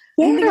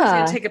 Yeah. I didn't think I was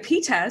going to take a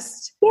pee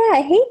test. Yeah,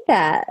 I hate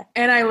that.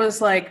 And I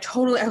was like,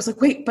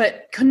 wait,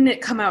 but couldn't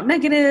it come out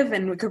negative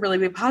and it could really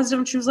be positive?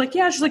 And she was like,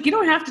 yeah. She's like, you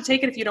don't have to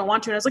take it if you don't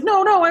want to. And I was like,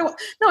 no,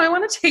 I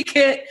want to take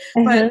it.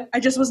 But I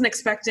just wasn't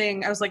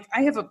expecting. I was like,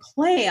 I have a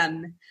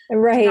plan.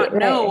 Right. To not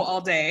know all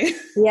day.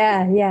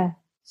 Yeah. Yeah.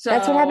 So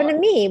that's what happened to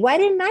me. Why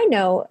didn't I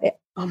know?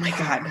 Oh my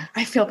God.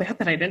 I feel bad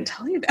that I didn't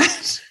tell you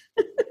that.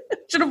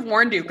 Should have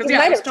warned you. Because you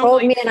might have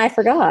told me and I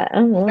forgot.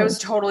 I was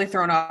totally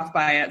thrown off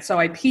by it. So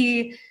I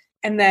pee.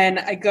 And then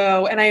I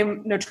go, and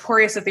I'm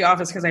notorious at the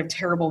office because I have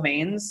terrible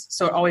veins.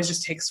 So it always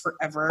just takes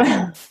forever.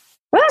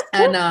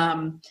 And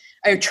I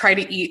try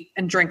to eat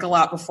and drink a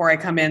lot before I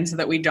come in so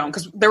that we don't,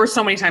 because there were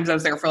so many times I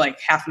was there for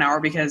half an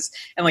hour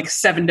and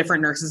 7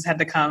 different nurses had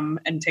to come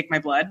and take my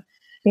blood.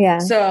 Yeah.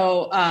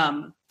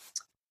 So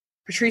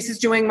Patrice is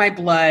doing my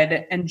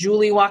blood and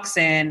Julie walks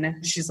in.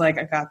 She's like,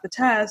 I got the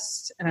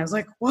test. And I was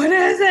like, what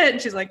is it?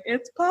 And she's like,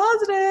 it's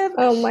positive.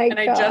 Oh my God.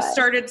 And I just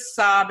started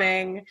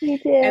sobbing. You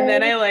did. And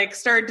then I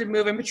started to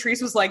move and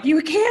Patrice was like,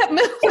 you can't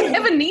move. I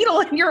have a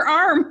needle in your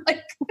arm.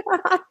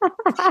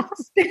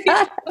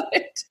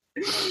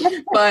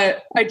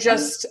 But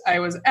I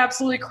was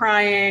absolutely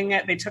crying.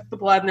 They took the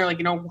blood and they're like,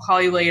 we'll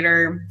call you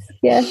later.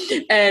 Yeah.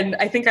 And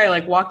I think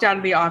I walked out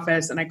of the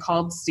office and I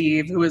called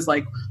Steve, who was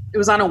it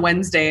was on a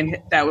Wednesday and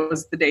that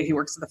was the day he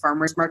works at the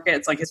farmer's market.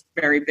 It's his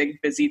very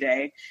big, busy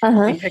day.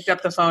 He picked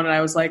up the phone and I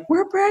was like,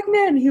 we're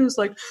pregnant. And he was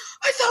like,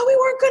 I thought we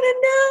weren't going to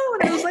know.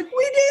 And I was like,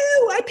 we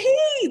do. I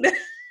peed.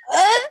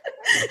 And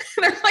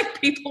there are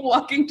people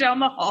walking down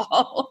the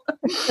hall.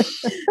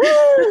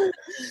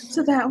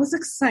 So that was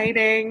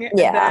exciting.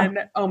 Yeah. And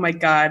then, oh my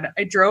God,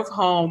 I drove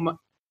home.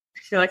 I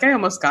feel like I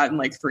almost got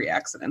in 3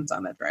 accidents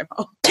on that drive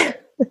home.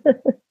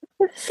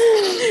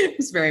 It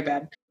was very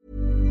bad.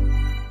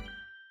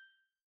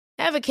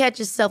 Ever catch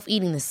yourself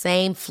eating the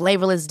same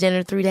flavorless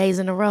dinner 3 days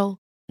in a row?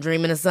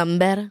 Dreaming of something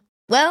better?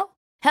 Well,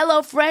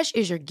 HelloFresh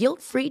is your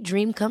guilt-free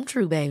dream come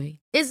true, baby.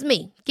 It's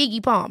me,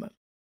 Keke Palmer.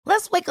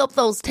 Let's wake up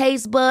those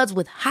taste buds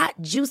with hot,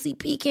 juicy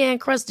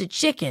pecan-crusted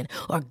chicken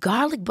or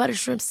garlic butter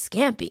shrimp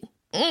scampi.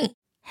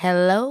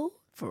 Hello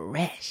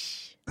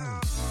Fresh.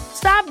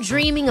 Stop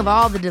dreaming of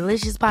all the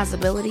delicious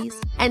possibilities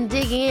and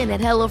dig in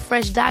at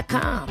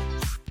HelloFresh.com.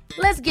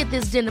 Let's get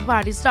this dinner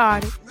party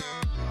started.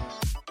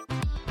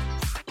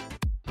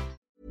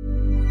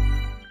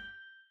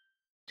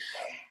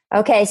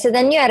 Okay, so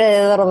then you had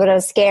a little bit of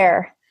a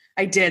scare.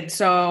 I did.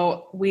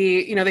 So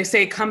we, they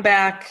say come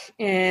back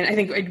and I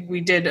think they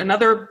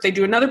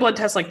do another blood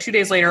test 2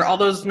 days later. All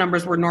those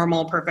numbers were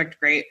normal, perfect,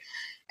 great.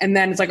 And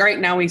then it's all right,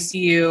 now we see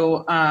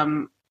you,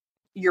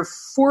 you're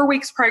 4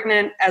 weeks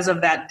pregnant as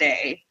of that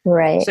day.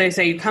 Right. So they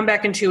say you come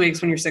back in 2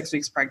 weeks when you're 6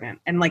 weeks pregnant.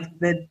 And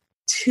the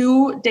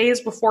 2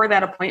 days before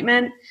that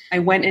appointment, I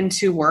went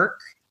into work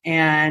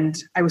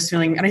and I was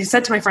feeling, and I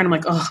said to my friend, I'm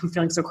like, oh, I'm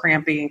feeling so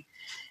crampy.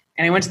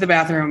 And I went to the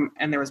bathroom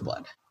and there was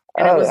blood.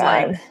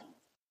 And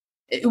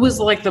it was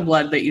like the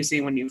blood that you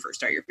see when you first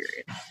start your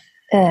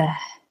period.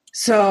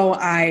 So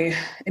I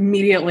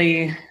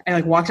immediately,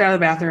 walked out of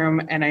the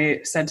bathroom and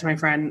I said to my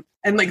friend,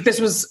 and this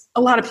was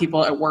a lot of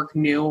people at work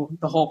knew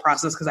the whole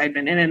process because I'd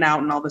been in and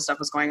out and all this stuff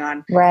was going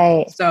on.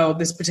 Right. So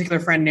this particular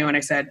friend knew, and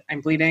I said,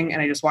 I'm bleeding.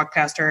 And I just walked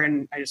past her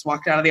and I just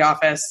walked out of the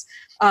office.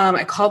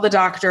 I called the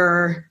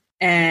doctor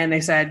and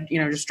they said,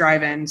 just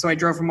drive in. So I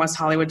drove from West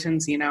Hollywood to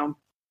Encino.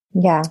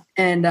 Yeah.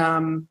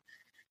 And,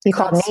 you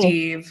called me.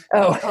 Steve.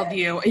 Oh, I called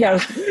you. Yeah.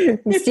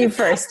 No, Steve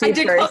first. I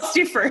did call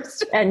Steve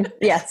first. And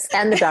yes,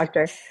 and the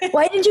doctor.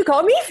 Why did you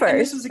call me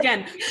first?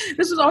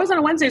 This was always on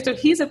a Wednesday. So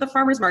he's at the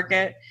farmer's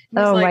market. He's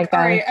my God. All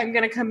right, I'm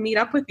going to come meet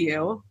up with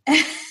you.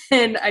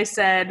 And I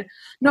said,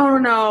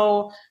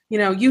 no.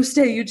 You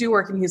stay, you do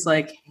work. And he's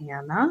like,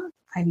 Hannah,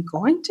 I'm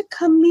going to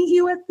come meet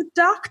you at the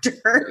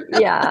doctor.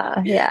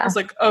 Yeah. I was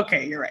like,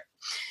 okay, you're right.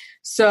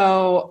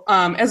 So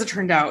as it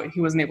turned out,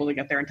 he wasn't able to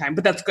get there in time,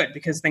 but that's good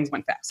because things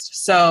went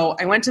fast. So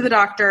I went to the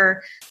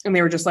doctor and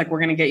they were just like, we're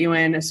going to get you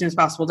in as soon as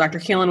possible. Dr.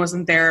 Keelan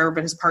wasn't there,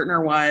 but his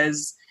partner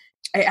was.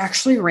 I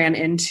actually ran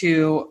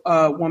into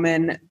a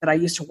woman that I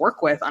used to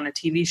work with on a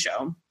TV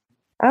show.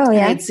 Oh,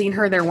 yeah. I'd seen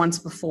her there once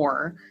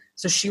before.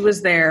 So she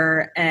was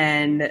there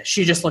and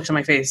she just looked at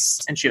my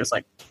face and she was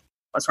like,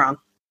 what's wrong?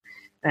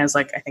 And I was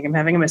like, I think I'm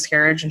having a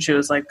miscarriage. And she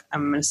was like,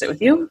 I'm going to sit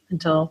with you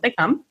until they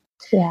come.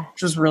 Yeah.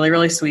 Which was really,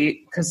 really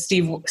sweet because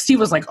Steve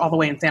was all the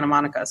way in Santa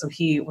Monica. So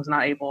he was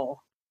not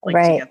able to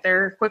get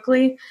there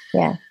quickly.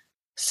 Yeah.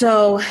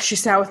 So she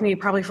sat with me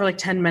probably for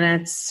 10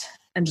 minutes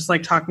and just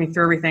talked me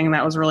through everything. And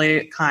that was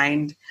really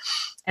kind.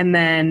 And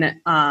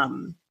then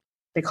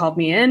they called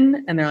me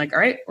in and they're like, all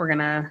right, we're going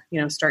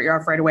to, start you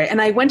off right away.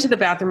 And I went to the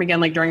bathroom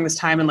again, during this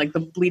time and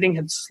the bleeding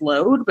had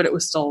slowed, but it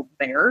was still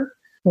there.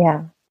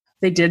 Yeah.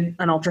 They did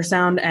an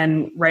ultrasound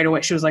and right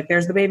away she was like,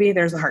 there's the baby,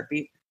 there's the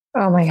heartbeat.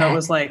 Oh my God. So it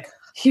was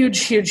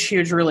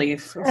huge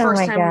relief.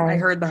 First time I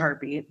heard the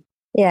heartbeat.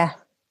 Yeah.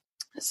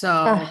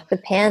 So the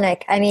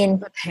panic. I mean,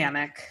 the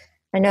panic.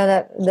 I know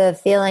that the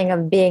feeling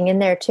of being in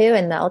there too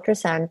in the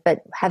ultrasound,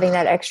 but having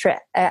that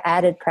extra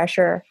added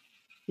pressure.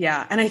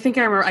 Yeah. And I think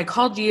I remember I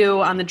called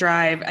you on the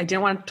drive. I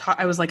didn't want to talk.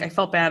 I was like, I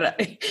felt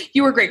bad.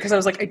 You were great because I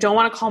was like, I don't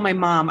want to call my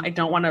mom. I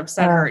don't want to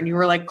upset her. And you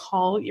were like,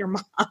 call your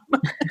mom.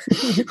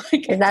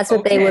 That's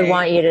what they would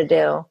want you to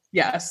do.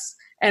 Yes.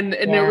 And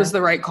it was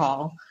the right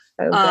call.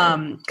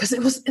 Because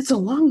it's a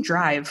long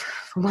drive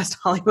from West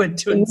Hollywood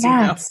to Encino.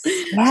 Yes.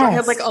 So I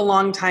had a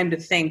long time to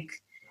think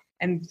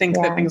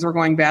that things were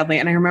going badly.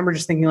 And I remember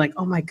just thinking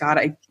oh my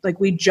God,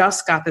 we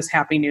just got this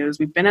happy news.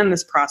 We've been in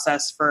this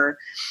process for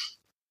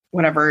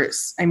whatever.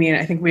 I mean,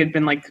 I think we had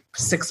been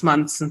 6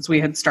 months since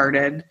we had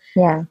started.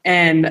 Yeah.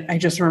 And I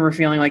just remember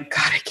feeling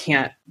God, I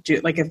can't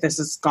do if this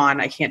is gone,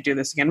 I can't do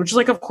this again, which is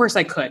of course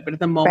I could, but at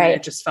the moment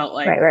it just felt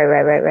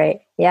right.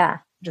 Yeah.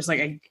 Just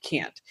I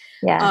can't.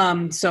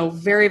 Yeah. So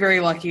very, very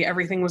lucky.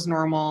 Everything was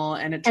normal.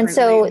 And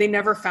they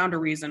never found a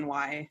reason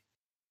why.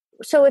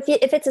 So if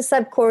it's a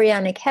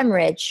subchorionic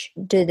hemorrhage,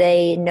 do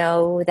they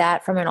know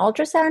that from an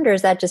ultrasound or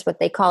is that just what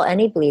they call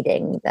any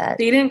bleeding? That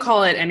they didn't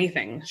call it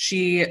anything.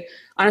 Julie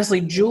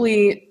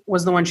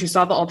was the one, she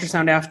saw the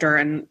ultrasound after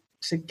and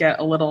to get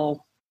a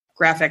little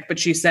graphic, but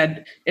she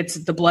said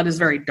the blood is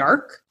very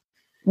dark.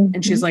 Mm-hmm.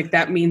 And she's like,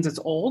 that means it's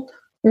old.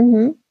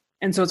 Mm-hmm.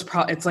 And so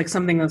it's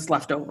something that's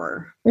left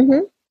over.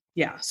 Mm-hmm.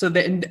 Yeah. So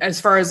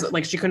as far as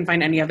she couldn't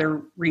find any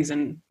other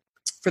reason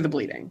for the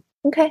bleeding.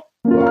 Okay,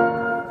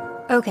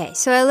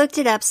 so I looked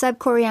it up.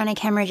 Subchorionic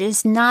hemorrhage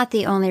is not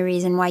the only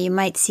reason why you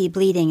might see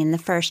bleeding in the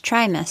first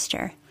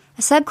trimester.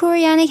 A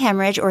subchorionic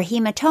hemorrhage or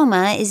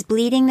hematoma is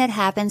bleeding that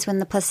happens when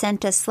the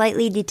placenta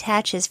slightly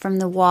detaches from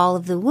the wall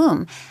of the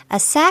womb. A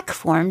sac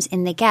forms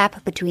in the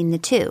gap between the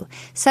two.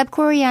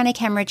 Subchorionic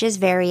hemorrhages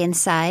vary in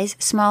size.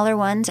 Smaller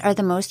ones are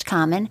the most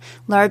common.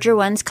 Larger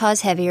ones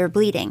cause heavier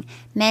bleeding.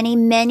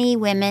 Many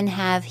women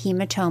have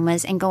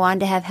hematomas and go on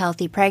to have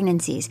healthy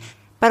pregnancies.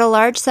 But a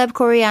large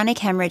subchorionic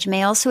hemorrhage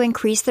may also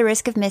increase the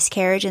risk of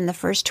miscarriage in the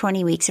first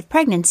 20 weeks of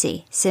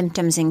pregnancy.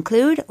 Symptoms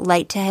include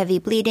light to heavy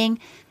bleeding.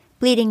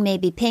 Bleeding may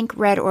be pink,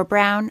 red, or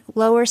brown,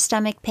 lower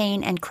stomach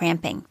pain, and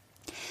cramping.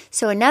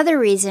 So another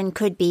reason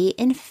could be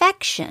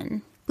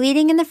infection.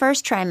 Bleeding in the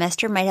first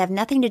trimester might have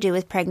nothing to do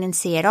with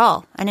pregnancy at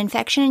all. An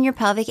infection in your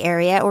pelvic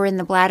area or in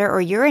the bladder or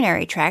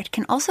urinary tract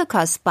can also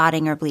cause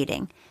spotting or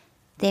bleeding.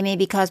 They may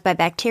be caused by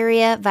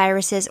bacteria,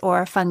 viruses,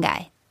 or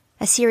fungi.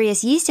 A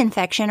serious yeast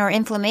infection or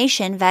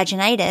inflammation,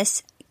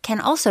 vaginitis,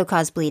 can also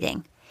cause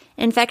bleeding.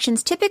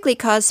 Infections typically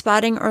cause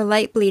spotting or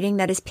light bleeding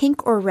that is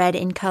pink or red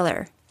in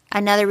color.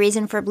 Another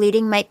reason for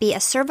bleeding might be a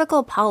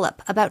cervical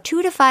polyp. About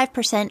 2 to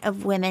 5%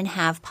 of women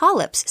have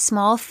polyps,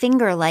 small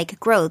finger-like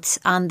growths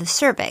on the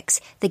cervix,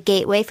 the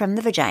gateway from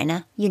the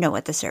vagina. You know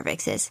what the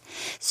cervix is.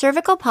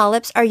 Cervical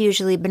polyps are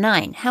usually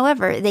benign.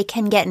 However, they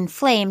can get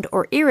inflamed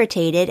or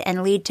irritated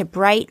and lead to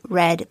bright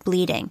red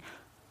bleeding.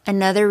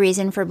 Another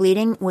reason for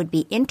bleeding would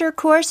be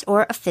intercourse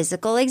or a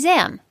physical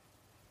exam.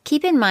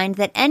 Keep in mind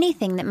that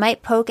anything that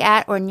might poke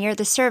at or near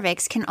the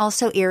cervix can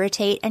also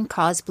irritate and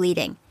cause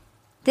bleeding.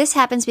 This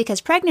happens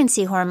because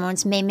pregnancy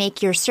hormones may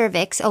make your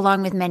cervix,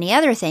 along with many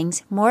other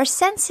things, more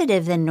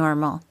sensitive than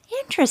normal.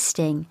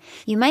 Interesting.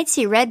 You might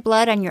see red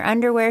blood on your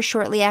underwear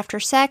shortly after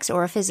sex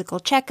or a physical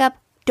checkup.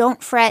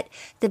 Don't fret.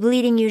 The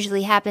bleeding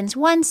usually happens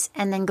once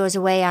and then goes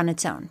away on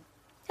its own.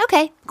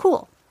 Okay,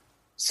 cool.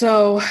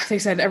 So they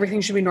said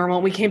everything should be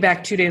normal. We came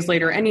back 2 days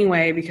later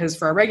anyway, because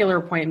for a regular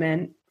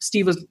appointment,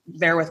 Steve was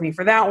there with me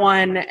for that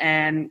one.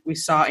 And we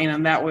saw,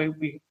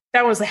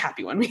 that was the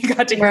happy one. We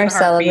got to hear the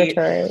heartbeat.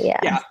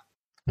 Yeah.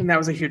 And that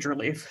was a huge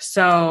relief.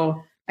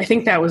 So I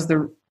think that was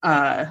the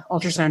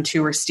ultrasound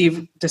too, where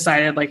Steve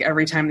decided like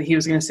every time that he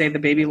was going to say the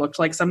baby looked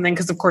like something,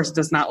 because of course it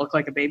does not look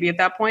like a baby at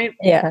that point.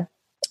 Yeah.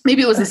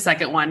 Maybe it was the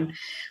second one.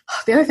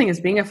 The other thing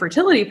is, being a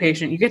fertility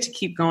patient, you get to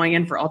keep going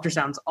in for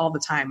ultrasounds all the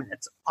time, and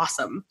it's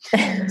awesome.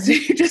 So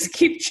you just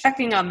keep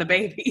checking on the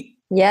baby.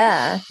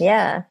 Yeah,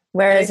 yeah.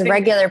 Whereas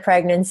regular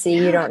pregnancy,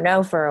 you don't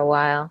know for a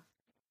while.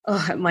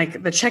 And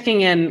like the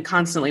checking in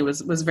constantly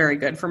was very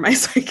good for my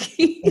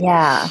psyche.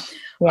 Yeah.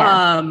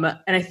 Yeah.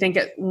 And I think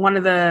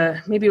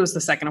maybe it was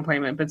the second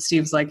appointment, but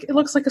Steve's like, it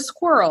looks like a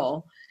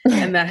squirrel.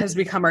 And that has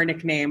become our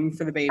nickname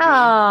for the baby.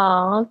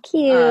 Oh,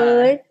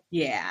 cute.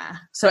 Yeah.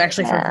 So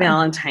actually for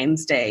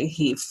Valentine's Day,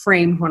 he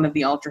framed one of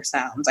the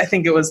ultrasounds. I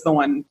think it was the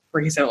one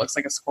where he said it looks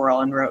like a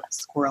squirrel and wrote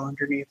squirrel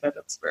underneath it.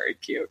 It's very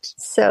cute.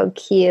 So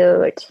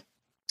cute.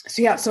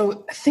 So yeah,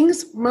 so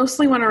things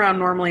mostly went around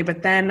normally,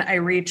 but then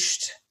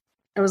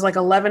it was like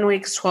 11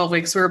 weeks, 12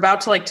 weeks. We were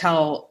about to like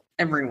tell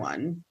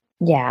everyone.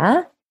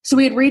 Yeah. So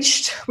we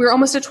were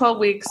almost at 12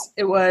 weeks.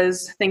 It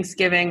was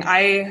Thanksgiving.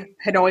 I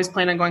had always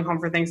planned on going home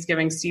for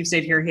Thanksgiving. Steve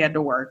stayed here. He had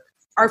to work.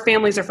 Our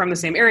families are from the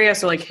same area.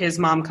 So like his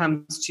mom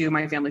comes to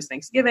my family's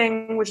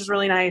Thanksgiving, which is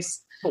really nice.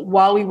 But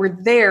while we were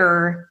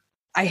there,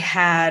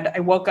 I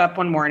woke up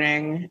one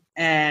morning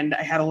and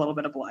I had a little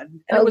bit of blood.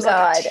 And it was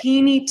like a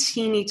teeny,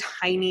 teeny,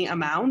 tiny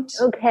amount.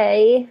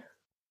 Okay.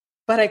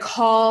 But I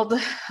called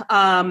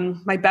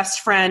my best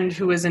friend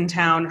who was in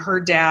town.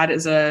 Her dad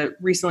is a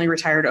recently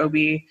retired OB.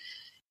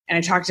 And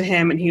I talked to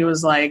him and he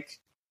was like,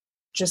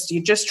 you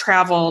just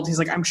traveled. He's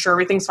like, I'm sure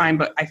everything's fine,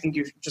 but I think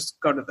you should just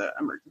go to the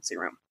emergency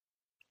room.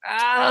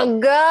 Oh,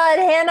 God,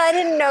 Hannah, I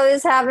didn't know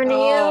this happened to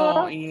you.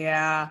 Oh,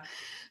 yeah.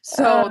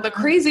 So the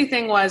crazy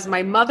thing was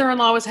my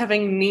mother-in-law was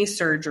having knee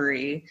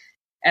surgery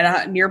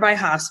at a nearby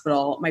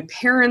hospital. My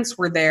parents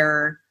were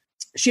there.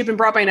 She had been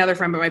brought by another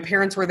friend, but my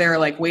parents were there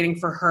like waiting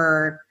for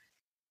her.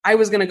 I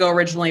was going to go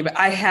originally, but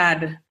I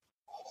had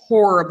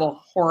horrible,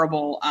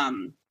 horrible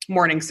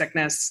morning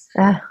sickness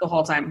the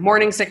whole time.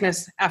 Morning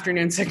sickness,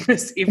 afternoon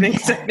sickness, evening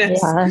sickness.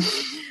 Yeah.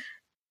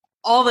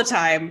 All the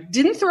time.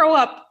 Didn't throw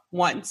up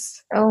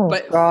once,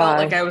 but felt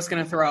like I was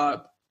going to throw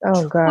up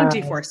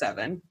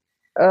 24/7.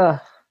 Ugh.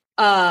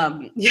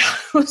 Yeah,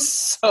 it was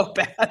so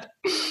bad.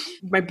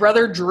 My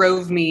brother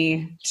drove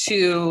me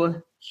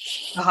to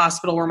the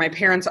hospital where my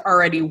parents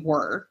already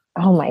were.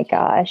 Oh my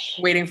gosh.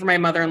 Waiting for my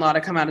mother-in-law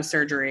to come out of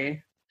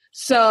surgery.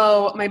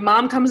 So my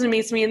mom comes and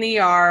meets me in the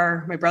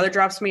ER. My brother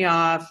drops me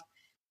off.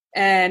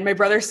 And my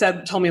brother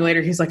told me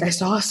later, he's like, I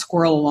saw a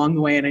squirrel along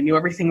the way and I knew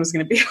everything was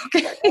going to be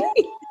okay.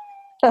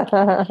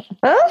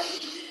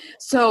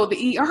 So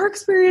the ER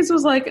experience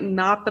was like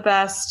not the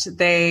best.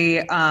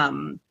 We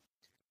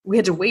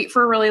had to wait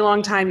for a really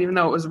long time, even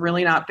though it was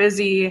really not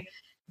busy.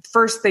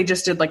 First, they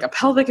just did like a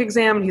pelvic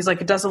exam. And he's like,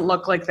 it doesn't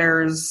look like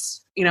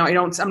there's,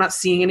 I'm not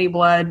seeing any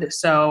blood.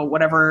 So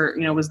whatever,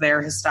 was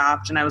there has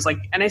stopped. And I was like,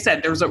 and I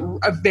said, there was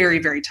a very,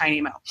 very tiny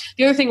amount.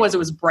 The other thing was it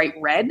was bright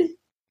red.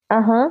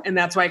 Uh-huh. And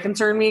that's why it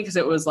concerned me, because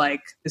it was like,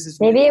 this is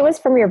maybe it was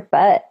from your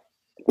butt.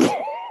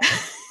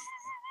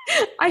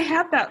 I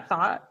had that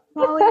thought,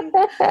 Molly,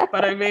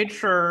 but I made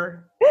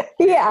sure.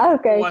 Yeah,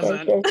 okay. It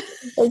wasn't. Okay.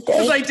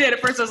 Because I did.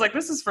 At first I was like,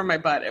 this is from my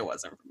butt. It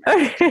wasn't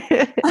from my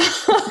butt.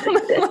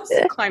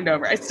 I climbed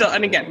over.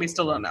 And again, we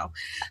still don't know.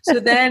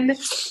 So then,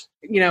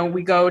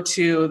 we go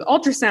to the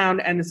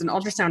ultrasound and it's an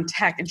ultrasound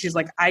tech and she's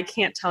like, I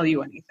can't tell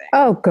you anything.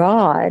 Oh,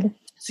 God.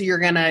 So you're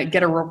going to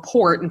get a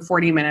report in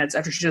 40 minutes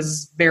after she does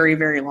this very,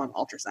 very long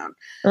ultrasound.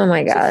 Oh,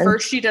 my God. So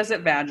first she does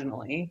it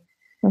vaginally.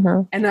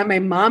 Mm-hmm. And then my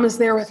mom is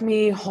there with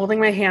me holding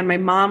my hand. My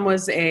mom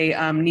was a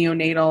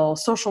neonatal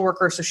social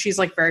worker, so she's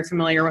like very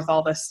familiar with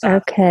all this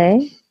stuff.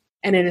 Okay.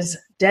 And it is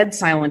dead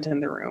silent in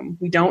the room.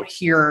 We don't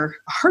hear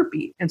a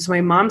heartbeat. And so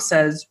my mom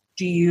says,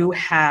 do you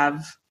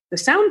have the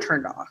sound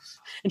turned off?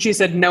 And she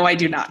said, no, I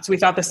do not. So we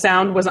thought the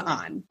sound was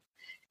on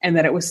and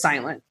that it was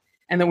silent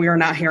and that we were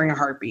not hearing a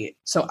heartbeat.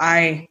 So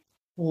I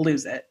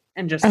lose it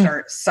and just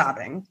start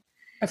sobbing.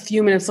 A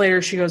few minutes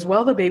later, she goes,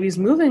 well, the baby's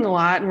moving a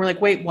lot. And we're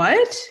like, wait,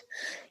 what?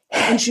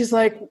 And she's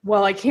like,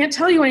 well, I can't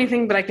tell you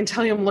anything, but I can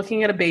tell you I'm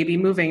looking at a baby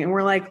moving. And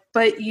we're like,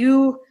 but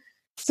you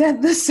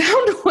said the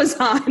sound was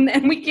on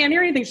and we can't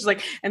hear anything. She's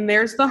like, and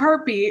there's the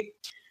heartbeat.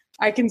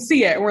 I can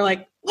see it. And we're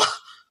like,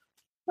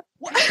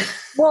 what?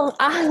 Well,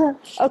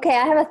 okay,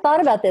 I haven't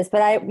thought about this,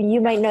 but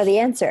you might know the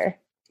answer.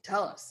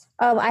 Tell us.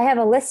 Oh, I have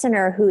a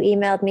listener who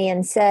emailed me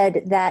and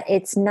said that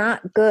it's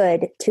not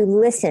good to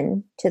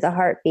listen to the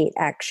heartbeat,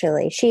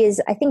 actually.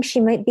 I think she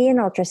might be an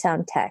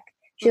ultrasound tech.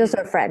 She's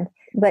also a friend.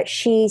 But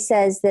she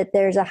says that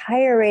there's a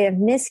higher rate of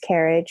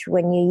miscarriage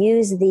when you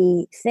use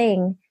the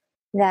thing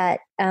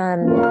that...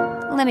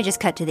 Let me just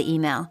cut to the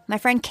email. My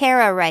friend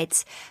Kara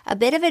writes, a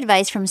bit of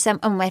advice from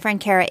my friend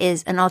Kara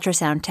is an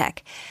ultrasound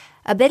tech.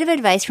 A bit of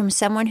advice from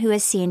someone who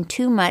has seen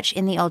too much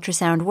in the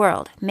ultrasound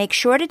world. Make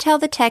sure to tell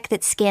the tech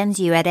that scans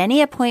you at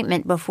any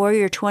appointment before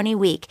your 20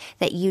 week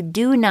that you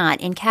do not,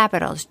 in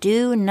capitals,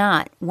 do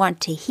not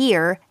want to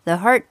hear the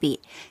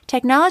heartbeat.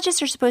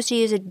 Technologists are supposed to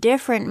use a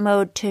different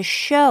mode to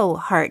show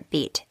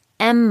heartbeat.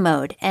 M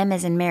mode, M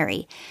as in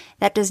Mary.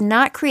 That does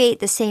not create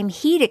the same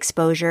heat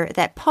exposure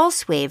that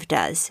pulse wave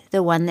does,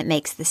 the one that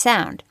makes the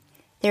sound.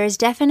 There is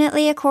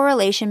definitely a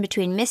correlation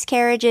between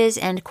miscarriages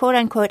and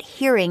quote-unquote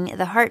hearing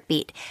the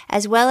heartbeat,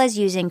 as well as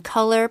using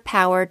color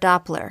power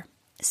Doppler.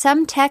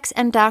 Some techs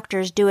and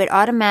doctors do it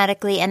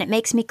automatically, and it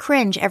makes me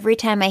cringe every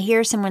time I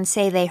hear someone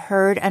say they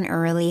heard an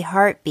early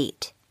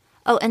heartbeat.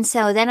 Oh, and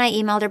so then I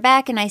emailed her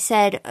back and I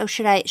said,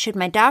 should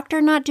my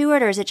doctor not do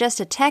it, or is it just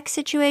a tech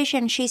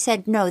situation? She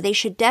said, no, they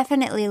should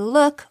definitely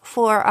look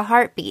for a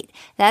heartbeat.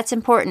 That's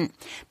important,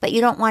 but you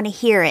don't want to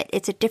hear it.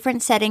 It's a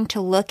different setting to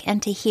look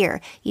and to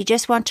hear. You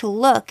just want to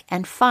look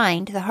and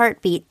find the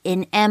heartbeat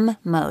in M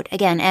mode.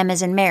 Again, M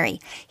as in Mary.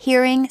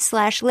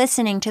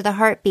 Hearing/listening to the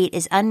heartbeat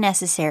is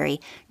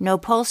unnecessary. No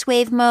pulse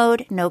wave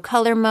mode, no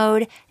color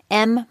mode,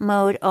 M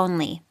mode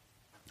only.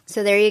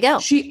 So there you go.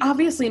 She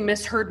obviously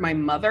misheard my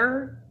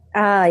mother.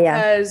 Yeah.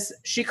 Because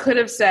she could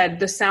have said,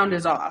 the sound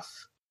is off.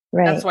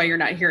 Right. That's why you're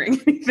not hearing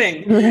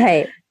anything.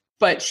 Right.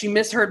 But she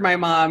misheard my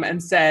mom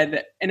and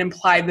said, and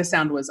implied the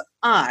sound was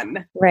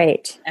on.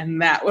 Right.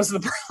 And that was the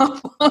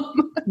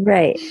problem.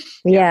 Right.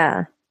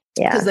 Yeah.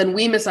 Yeah. Because then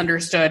we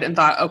misunderstood and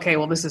thought, okay,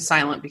 well, this is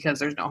silent because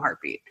there's no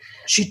heartbeat.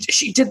 She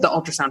did the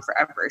ultrasound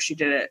forever. She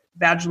did it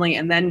vaginally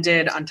and then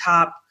did on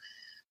top.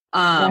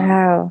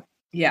 Wow.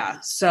 Yeah.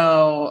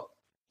 So,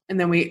 and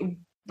then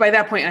by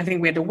that point, I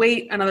think we had to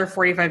wait another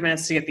 45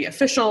 minutes to get the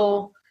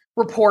official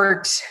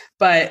report,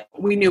 but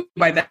we knew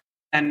by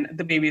then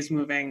the baby's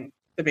moving,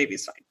 the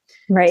baby's fine.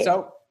 Right.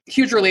 So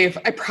huge relief.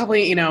 I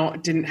probably,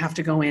 didn't have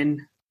to go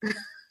in.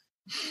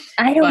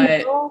 I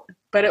don't know.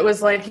 But it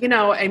was like,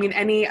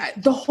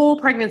 the whole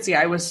pregnancy,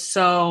 it's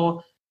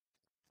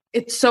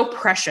so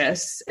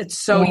precious. It's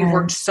so, you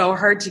worked so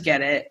hard to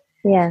get it.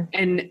 Yeah.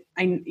 And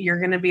you're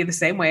going to be the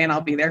same way and I'll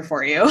be there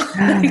for you.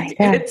 Oh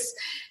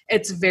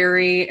it's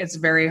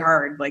very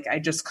hard. Like I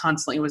just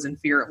constantly was in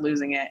fear of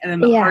losing it. And then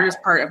the hardest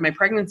part of my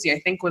pregnancy, I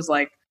think, was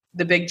like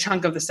the big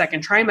chunk of the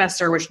second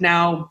trimester, which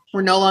now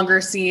we're no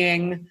longer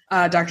seeing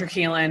Dr.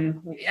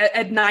 Keelan.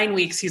 At 9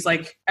 weeks, he's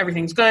like,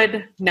 everything's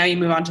good. Now you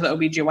move on to the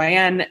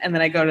OBGYN. And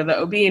then I go to the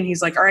OB and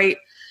he's like, all right,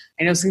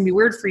 I know it's going to be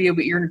weird for you,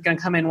 but you're going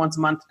to come in once a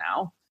month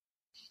now.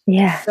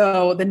 Yeah.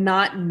 So the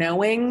not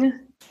knowing,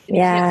 you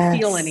can't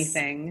feel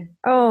anything.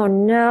 Oh,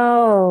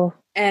 no.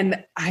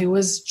 And I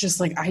was just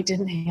like, I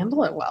didn't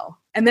handle it well.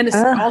 And then it's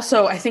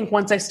also, I think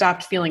once I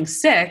stopped feeling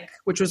sick,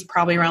 which was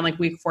probably around like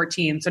week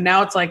 14. So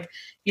now it's like,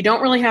 you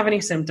don't really have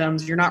any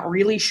symptoms. You're not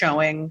really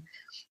showing.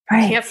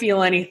 Right. You can't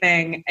feel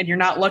anything and you're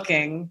not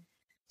looking.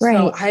 Right.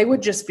 So I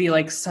would just be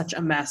like such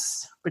a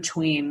mess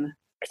between.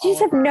 But you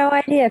just have no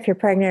idea if you're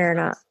pregnant or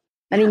not.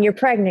 I mean, you're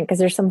pregnant because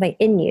there's something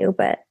in you,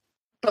 but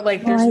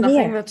like, there's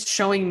nothing that's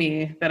showing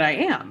me that I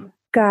am.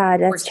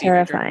 God, that's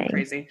terrifying.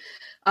 Crazy.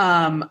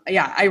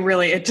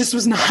 It just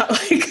was not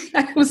like,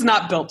 I was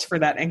not built for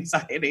that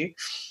anxiety.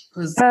 It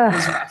was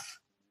rough.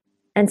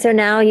 And so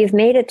now you've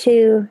made it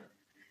to.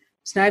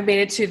 So now I've made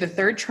it to the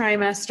third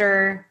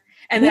trimester.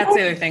 And that's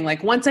the other thing.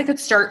 Like once I could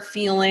start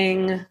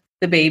feeling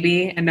the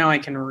baby and now I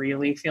can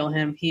really feel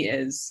him, he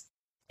is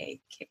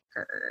a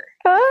kicker.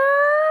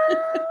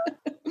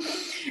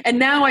 And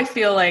now I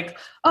feel like,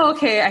 oh,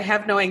 okay, I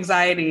have no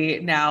anxiety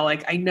now.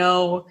 Like I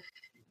know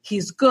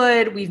he's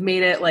good. We've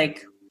made it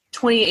like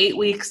 28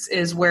 weeks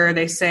is where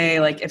they say,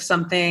 like, if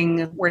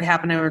something were to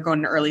happen and we're going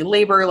into early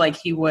labor, like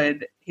he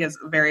has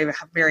a very,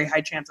 very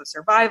high chance of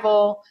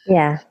survival.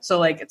 Yeah. So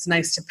like, it's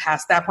nice to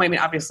pass that point. I mean,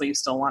 obviously you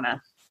still want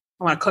to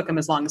cook him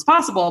as long as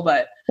possible,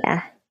 but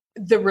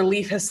the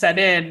relief has set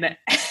in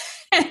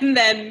and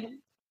then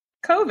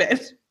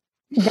COVID.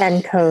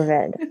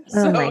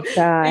 Oh my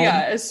God.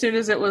 Yeah. As soon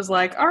as it was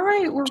like, all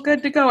right, we're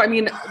good to go. I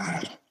mean,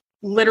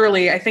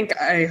 literally, I think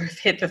I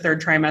hit the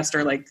third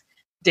trimester, like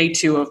day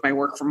 2 of my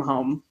work from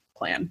home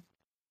plan.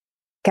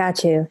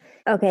 Got you.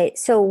 Okay.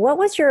 So what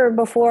was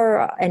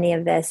before any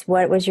of this,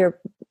 what was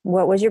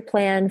your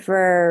plan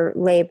for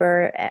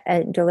labor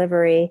and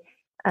delivery?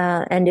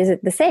 And is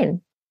it the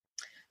same?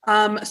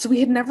 So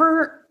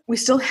we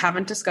still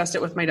haven't discussed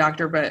it with my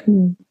doctor, but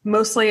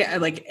mostly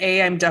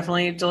I'm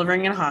definitely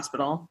delivering in a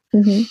hospital.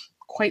 Mm-hmm.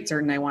 Quite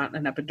certain I want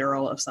an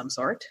epidural of some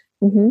sort.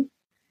 Mm-hmm.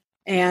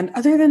 And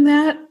other than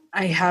that,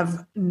 I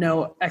have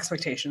no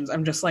expectations.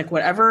 I'm just like,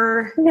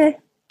 whatever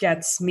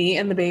gets me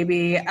and the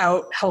baby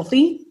out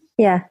healthy.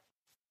 Yeah.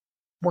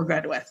 We're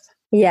good with.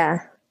 Yeah.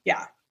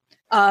 Yeah.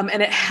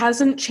 And it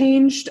hasn't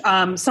changed.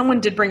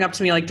 Someone did bring up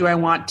to me, like, do I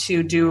want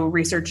to do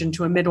research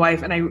into a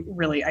midwife? And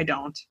I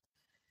don't.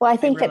 Well, I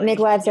think that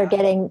midwives are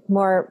getting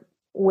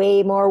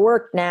way more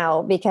work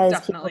now because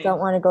Definitely. people don't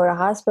want to go to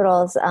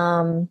hospitals.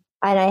 And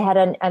I had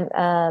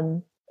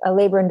a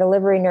labor and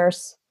delivery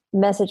nurse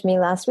message me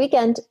last week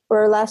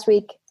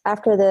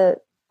after the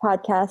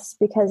podcast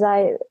because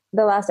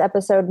the last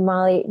episode,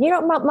 Molly, you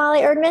know Molly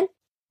Erdman?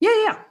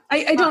 Yeah.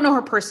 I don't know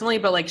her personally,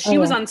 but like she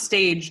was on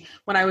stage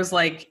when I was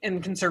like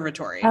in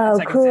conservatory at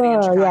Second City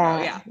in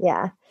Chicago.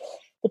 Yeah.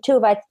 The two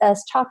of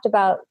us talked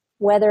about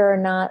whether or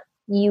not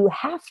you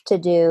have to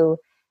do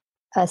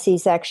a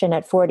C-section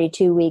at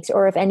 42 weeks,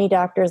 or if any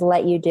doctors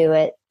let you do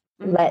it,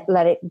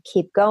 let it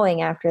keep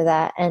going after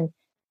that. And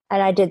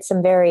I did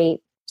some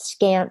very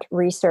scant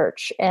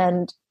research,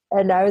 and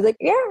I was like,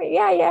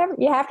 yeah,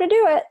 you have to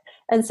do it.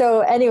 And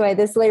so anyway,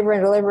 this labor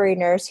and delivery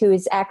nurse, who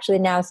is actually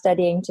now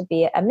studying to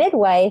be a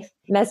midwife,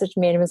 messaged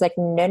me and was like,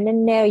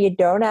 no, you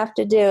don't have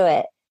to do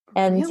it.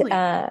 And really?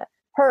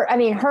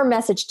 her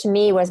message to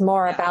me was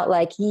more about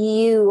like,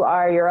 you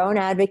are your own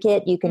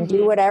advocate. You can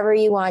do whatever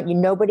you want.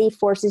 Nobody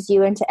forces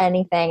you into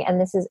anything.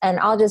 And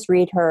I'll just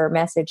read her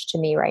message to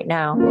me right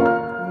now.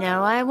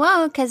 No, I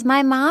won't, because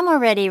my mom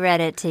already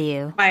read it to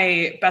you.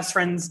 My best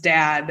friend's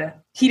dad,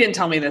 he didn't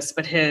tell me this,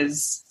 but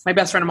my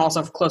best friend, I'm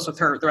also close with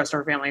the rest of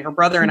her family. Her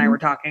brother and I were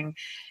talking,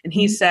 and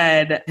he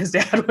said his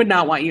dad would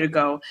not want you to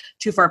go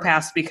too far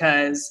past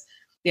because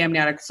the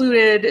amniotic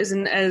fluid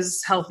isn't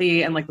as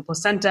healthy, and like the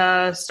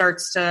placenta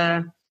starts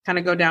to kind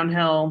of go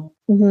downhill.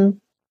 Mm-hmm.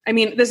 I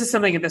mean, this is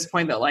something at this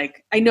point that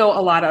like, I know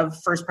a lot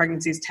of first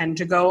pregnancies tend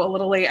to go a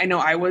little late. I know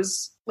I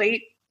was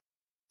late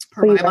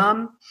for my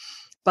mom,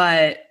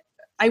 but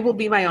I will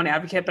be my own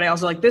advocate. But I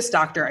also like this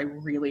doctor I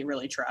really,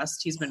 really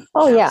trust. He's been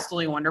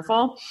absolutely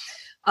wonderful.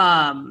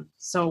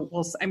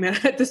 So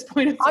at this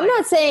point, I'm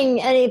not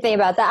saying anything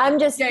about that. I'm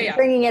just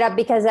bringing it up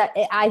because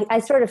I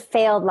sort of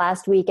failed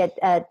last week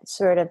at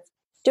sort of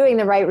doing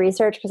the right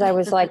research because I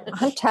was like,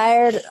 I'm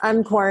tired.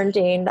 I'm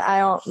quarantined.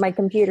 My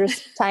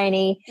computer's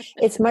tiny.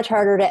 It's much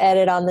harder to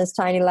edit on this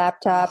tiny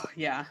laptop.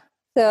 Yeah.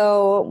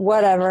 So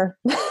whatever.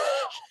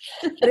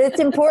 But it's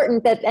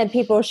important and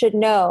people should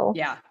know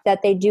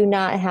that they do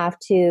not have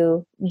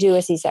to do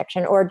a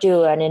C-section or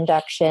do an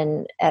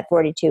induction at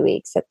 42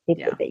 weeks. That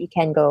you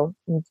can go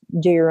and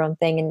do your own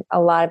thing. And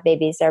a lot of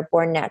babies are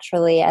born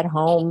naturally at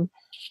home.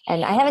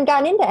 And I haven't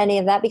gotten into any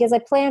of that because I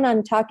plan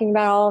on talking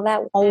about all of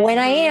that when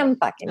I am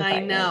fucking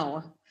pregnant. I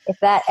know. If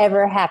that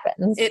ever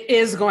happens. It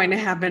is going to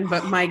happen,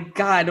 but my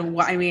God,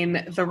 I mean,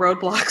 the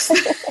roadblocks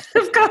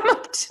have come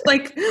up to,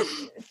 like,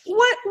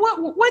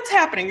 what's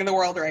happening in the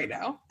world right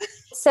now?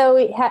 So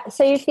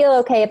you feel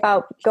okay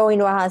about going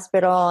to a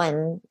hospital,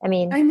 and I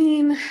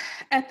mean,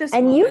 at this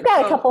and moment, you've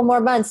got a couple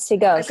more months to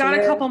go. I've got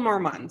a couple more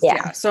months.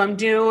 Yeah. So I'm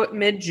due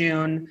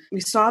mid-June.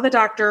 We saw the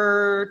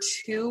doctor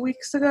 2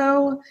 weeks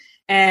ago.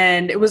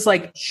 And it was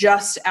like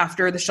just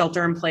after the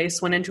shelter in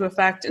place went into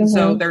effect. And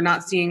so they're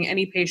not seeing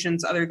any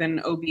patients other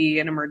than OB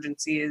and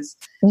emergencies.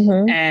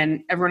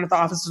 And everyone at the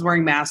office is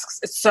wearing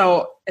masks.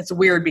 It's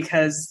weird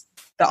because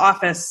the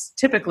office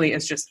typically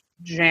is just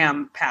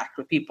jam-packed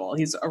with people.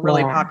 He's a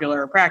really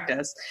popular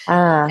practice.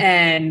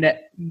 And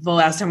the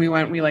last time we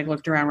went, we like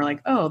looked around, we're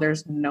like, oh,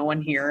 there's no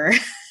one here.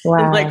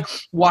 And like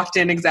walked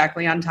in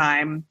exactly on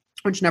time,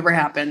 which never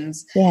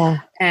happens. Yeah.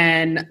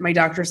 And my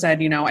doctor said,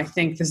 I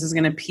think this is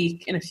going to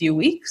peak in a few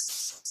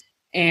weeks.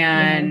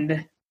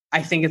 And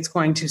I think it's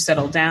going to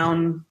settle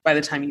down by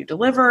the time you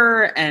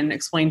deliver, and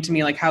explain to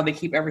me like how they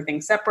keep everything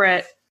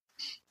separate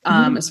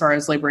as far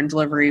as labor and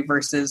delivery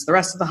versus the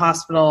rest of the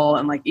hospital.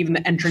 And like even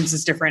the entrance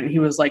is different. And he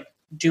was like,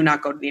 do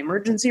not go to the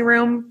emergency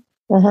room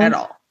at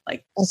all.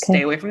 Like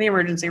stay away from the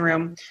emergency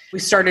room. We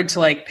started to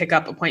like pick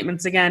up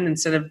appointments again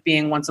instead of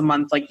being once a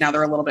month. Like now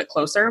they're a little bit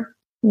closer.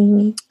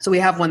 So we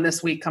have one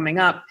this week coming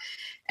up,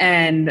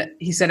 and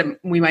he said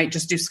we might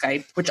just do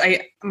Skype, which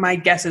my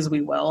guess is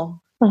we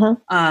will,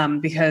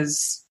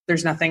 because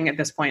there's nothing at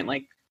this point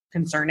like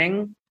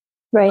concerning.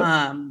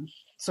 Right.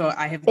 So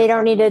they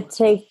don't need to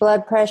take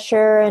blood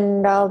pressure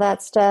and all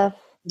that stuff.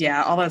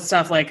 Yeah. All that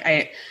stuff.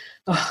 Like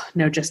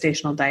no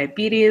gestational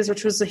diabetes,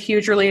 which was a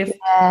huge relief.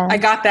 Yeah. I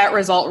got that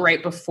result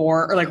right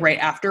before or like right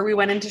after we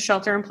went into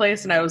shelter in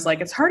place. And I was like,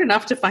 it's hard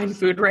enough to find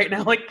food right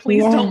now. Like,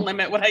 please don't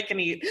limit what I can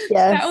eat. Yes. So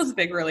that was a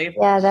big relief.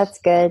 Yeah, that's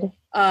good.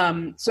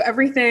 So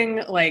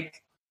everything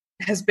like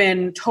has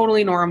been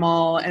totally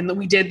normal. And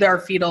we did our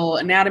fetal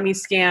anatomy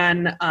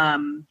scan.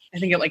 I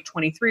think at like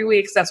 23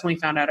 weeks, that's when we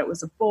found out it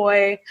was a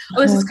boy.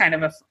 Oh, this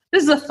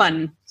is a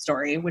fun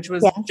story, which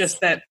was just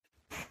that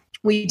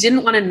we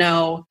didn't want to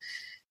know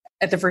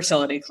at the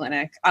fertility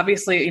clinic.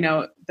 Obviously,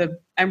 the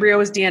embryo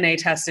was DNA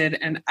tested,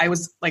 and I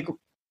was like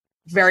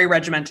very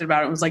regimented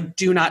about it. It was like,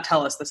 do not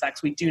tell us the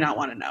sex. We do not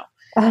want to know.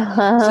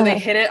 So they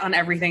hit it on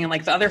everything. And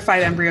like the other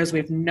 5 embryos, we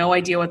have no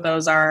idea what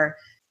those are.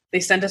 They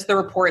sent us the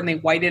report and they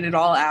whited it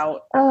all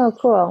out. Oh,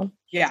 cool.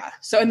 Yeah.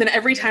 So, and then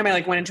every time I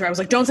like went into it, I was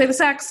like, don't say the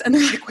sex. And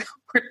they're like,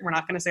 we're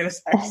not going to say the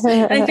sex.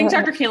 And I think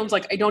Dr. Kalen's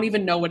like, I don't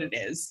even know what it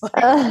is. Like,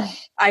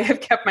 I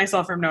have kept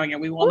myself from knowing it.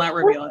 We will not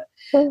reveal it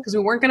because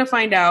we weren't going to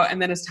find out.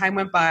 And then as time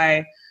went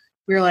by,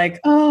 we were like,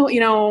 oh,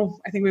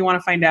 I think we want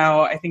to find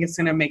out. I think it's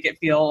going to make it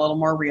feel a little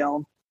more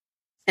real.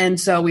 And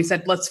so we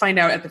said, let's find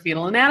out at the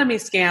fetal anatomy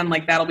scan.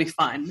 Like, that'll be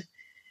fun.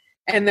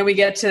 And then we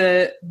get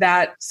to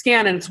that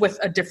scan and it's with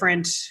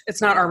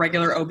it's not our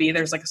regular OB.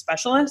 There's like a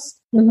specialist.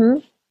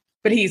 Mm-hmm.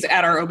 But he's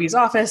at our OB's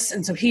office.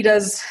 And so he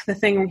does the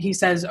thing where he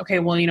says, okay,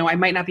 well, I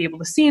might not be able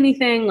to see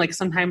anything. Like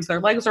sometimes their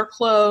legs are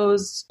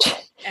closed.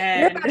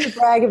 And you're about to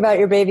brag about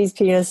your baby's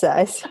penis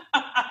size.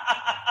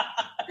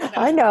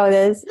 I know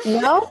this.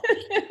 No?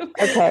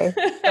 Okay.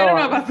 I don't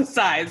know about the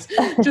size.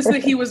 Just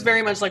that he was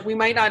very much like, we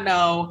might not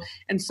know.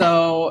 And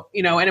so,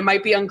 and it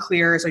might be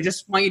unclear. So I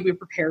just want you to be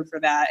prepared for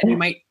that. And you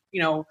might,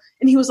 and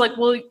he was like,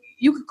 well,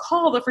 you could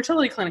call the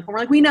fertility clinic. And we're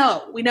like, we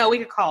know we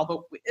could call,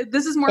 but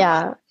this is more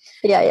fun.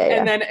 Yeah.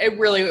 And then it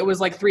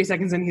was like 3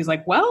 seconds and he's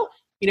like, well,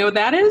 you know what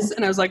that is?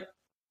 And I was like,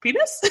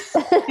 penis? He's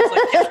like,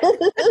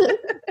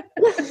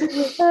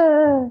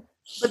 yeah.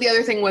 But the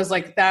other thing was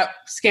like that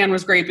scan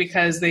was great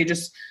because they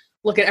just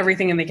look at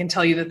everything and they can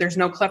tell you that there's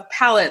no cleft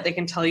palate. They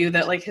can tell you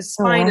that like his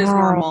spine is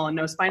normal and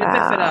no spina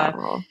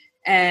bifida.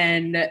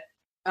 And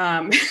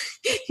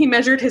he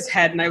measured his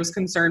head and I was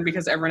concerned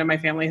because everyone in my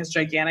family has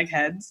gigantic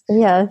heads.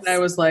 Yes. And I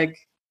was like,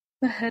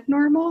 the head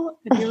normal?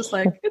 And he was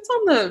like, it's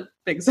on the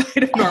big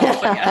side of normal,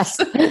 but yes.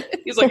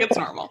 He's like, it's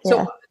normal. Yeah.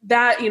 So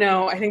that,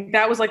 I think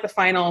that was like the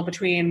final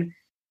between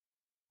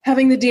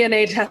having the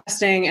DNA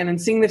testing and then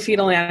seeing the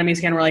fetal anatomy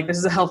scan. We're like, this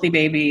is a healthy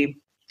baby.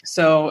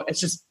 So it's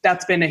just,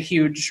 that's been a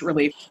huge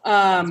relief.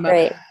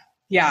 Great.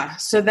 Yeah.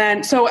 So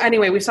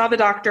anyway, we saw the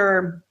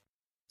doctor,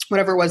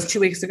 whatever it was, 2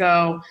 weeks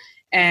ago.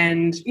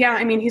 And yeah,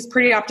 I mean, he's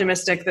pretty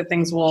optimistic that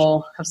things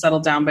will have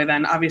settled down by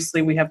then.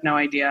 Obviously we have no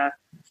idea,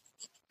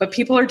 but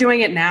people are doing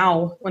it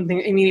now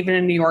even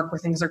in New York where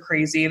things are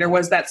crazy. There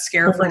was that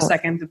scare for a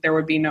second that there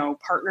would be no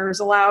partners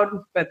allowed,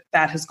 but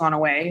that has gone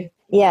away.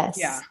 Yes.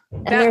 Yeah.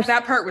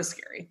 That part was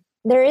scary.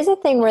 There is a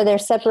thing where they're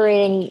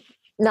separating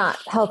not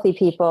healthy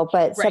people,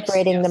 but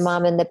separating the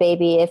mom and the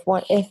baby. If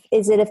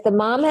the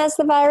mom has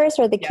the virus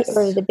or the kid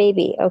or the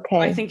baby? Okay.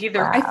 I think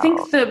either. Wow. I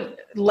think the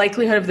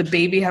likelihood of the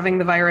baby having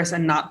the virus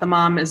and not the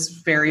mom is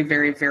very,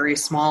 very, very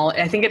small.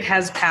 I think it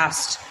has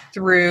passed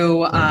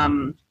through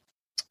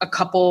a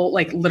couple,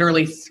 like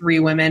literally 3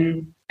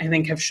 women, I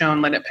think have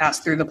shown that it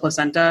passed through the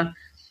placenta,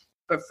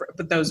 but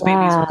those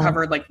babies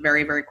recovered like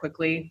very, very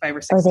quickly, 5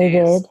 or 6 days. Oh, they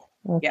did?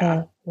 Okay.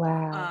 Yeah.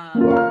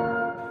 Wow.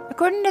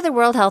 According to the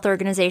World Health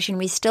Organization,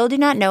 we still do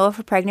not know if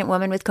a pregnant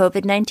woman with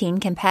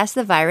COVID-19 can pass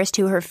the virus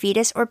to her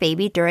fetus or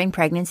baby during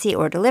pregnancy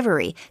or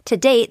delivery. To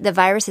date, the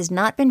virus has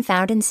not been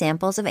found in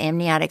samples of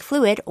amniotic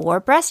fluid or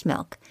breast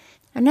milk.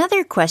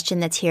 Another question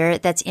that's here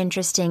that's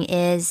interesting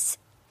is,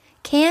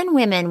 can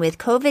women with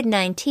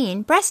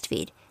COVID-19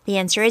 breastfeed? The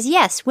answer is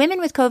yes. Women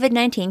with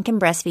COVID-19 can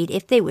breastfeed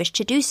if they wish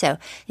to do so.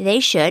 They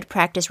should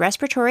practice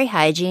respiratory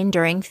hygiene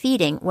during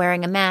feeding,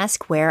 wearing a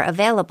mask where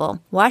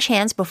available, wash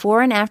hands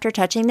before and after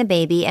touching the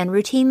baby, and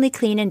routinely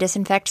clean and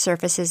disinfect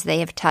surfaces they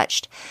have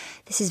touched.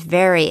 This is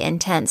very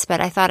intense, but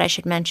I thought I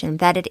should mention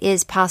that it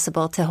is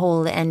possible to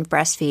hold and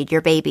breastfeed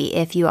your baby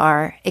if you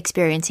are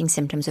experiencing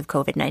symptoms of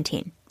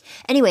COVID-19.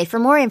 Anyway, for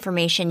more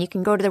information, you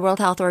can go to the World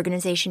Health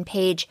Organization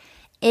page.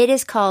 It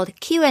is called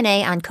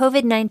Q&A on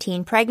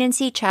COVID-19,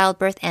 pregnancy,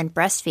 childbirth, and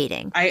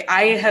breastfeeding.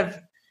 I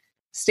have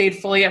stayed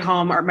fully at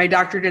home. My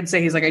doctor did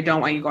say, he's like, I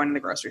don't want you going to the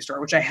grocery store,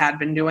 which I had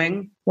been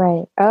doing.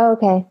 Right. Oh,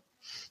 okay.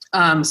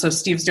 So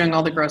Steve's doing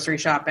all the grocery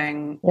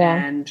shopping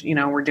and,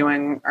 we're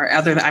doing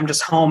I'm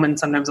just home and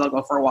sometimes I'll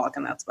go for a walk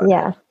and that's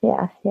about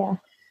it. Yeah.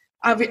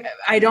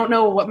 I don't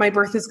know what my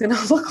birth is going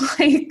to look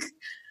like,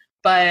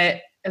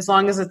 but as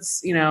long as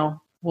it's,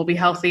 we'll be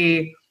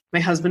healthy. My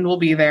husband will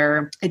be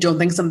there. I don't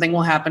think something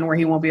will happen where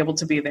he won't be able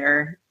to be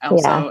there.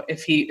 Also,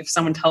 if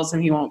someone tells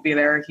him he won't be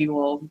there, he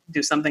will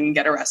do something and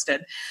get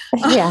arrested.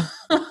 Yeah.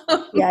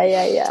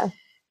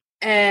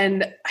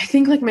 And I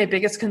think like my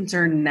biggest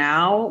concern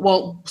now,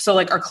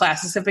 our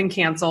classes have been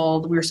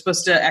canceled. We were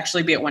supposed to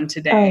actually be at one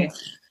today,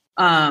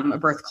 a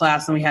birth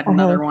class, and we had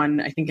another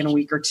one, I think in a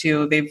week or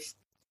two. They've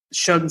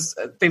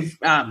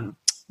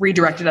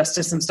redirected us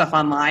to some stuff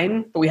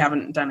online, but we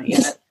haven't done it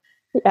yet.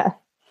 Yeah.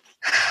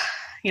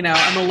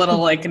 I'm a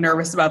little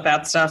nervous about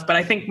that stuff, but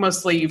I think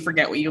mostly you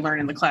forget what you learn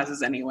in the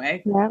classes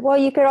anyway. Yeah. Well,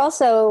 you could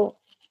also,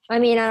 I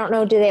don't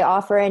know, do they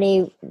offer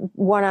any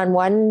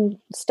one-on-one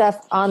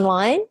stuff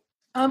online?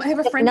 I have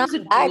a friend who's a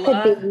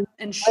doula,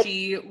 and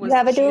she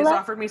has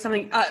offered me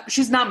something.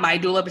 She's not my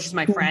doula, but she's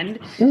my friend.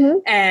 Mm-hmm.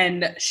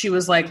 And she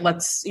was like,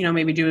 let's,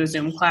 maybe do a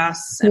Zoom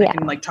class and I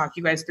can talk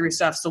you guys through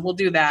stuff. So we'll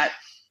do that.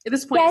 At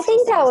this point, I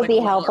think that would be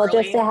helpful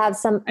just to have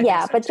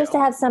just to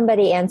have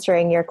somebody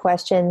answering your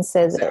questions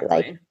so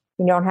that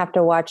you don't have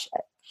to watch.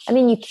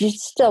 You can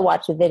still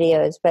watch the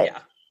videos, but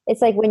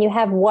it's like when you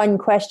have one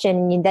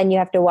question, then you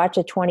have to watch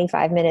a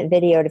 25-minute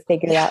video to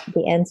figure out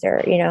the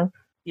answer,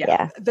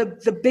 Yeah.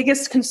 The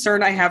biggest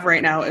concern I have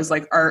right now is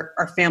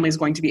our family's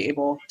going to be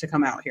able to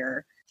come out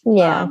here.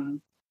 Yeah.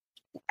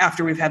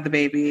 after we've had the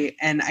baby.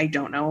 And I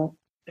don't know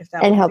if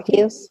that and will help be the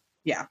you. case.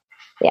 Yeah.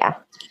 Yeah.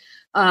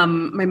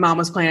 My mom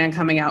was planning on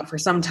coming out for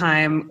some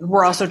time.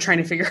 We're also trying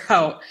to figure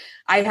out,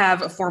 I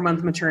have a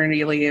 4-month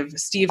maternity leave.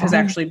 Steve has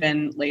actually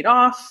been laid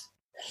off.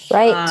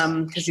 Right.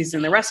 Because he's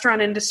in the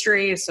restaurant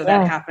industry. So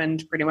that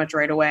happened pretty much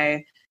right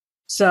away.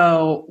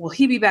 So will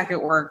he be back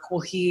at work?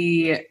 Will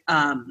he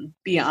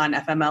be on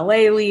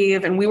FMLA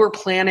leave? And we were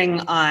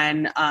planning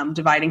on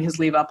dividing his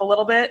leave up a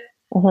little bit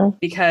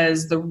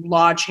because the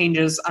law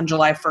changes on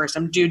July 1st.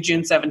 I'm due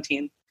June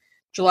 17th.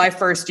 July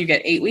 1st, you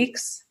get 8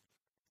 weeks.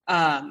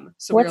 So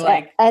we're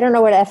like, I don't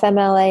know what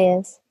FMLA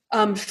is.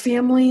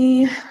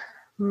 Family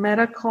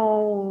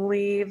medical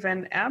leave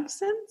and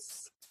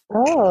absence.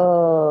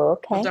 Oh,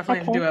 okay. We'll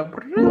definitely have to do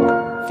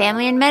a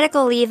Family and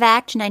Medical Leave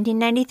Act,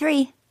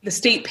 1993. The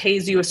state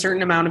pays you a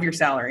certain amount of your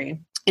salary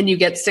and you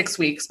get 6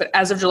 weeks, but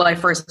as of July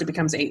 1st, it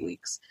becomes 8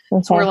 weeks.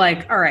 Okay. So we're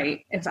like, all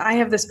right, if I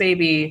have this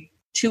baby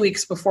 2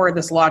 weeks before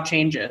this law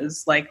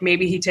changes, like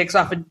maybe he takes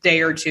off a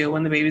day or two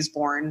when the baby's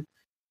born,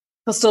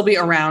 he'll still be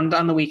around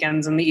on the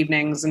weekends and the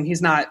evenings, and he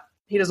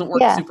doesn't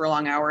work super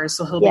long hours,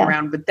 so he'll be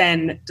around, but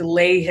then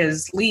delay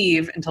his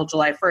leave until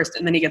July 1st,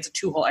 and then he gets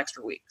 2 whole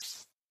extra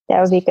weeks. That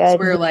would be good. So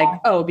we're like,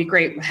 oh, it'd be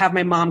great. Have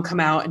my mom come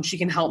out and she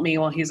can help me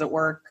while he's at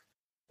work.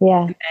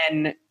 Yeah.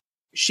 And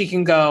she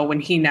can go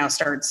when he now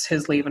starts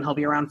his leave and he'll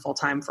be around full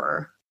time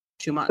for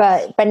 2 months.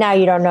 But now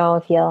you don't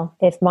know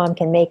if mom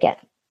can make it.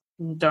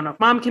 Don't know if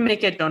mom can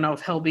make it. Don't know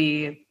if he'll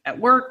be at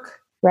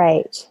work.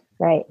 Right.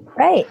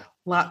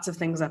 Lots of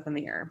things up in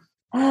the air.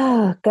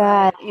 Oh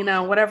God.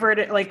 Whatever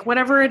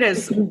it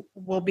is,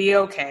 we'll be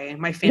okay.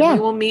 My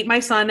family will meet my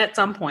son at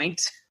some point.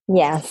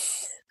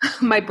 Yes.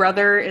 My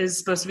brother is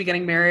supposed to be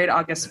getting married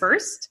August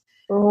 1st.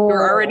 Oh.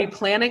 We're already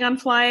planning on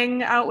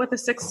flying out with a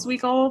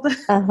 6-week-old.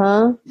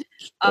 Wow.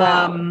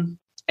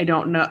 I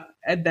don't know.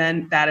 And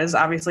then that is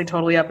obviously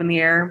totally up in the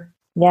air.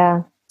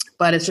 Yeah.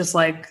 But it's just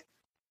like,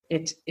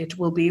 it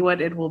will be what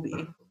it will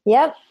be.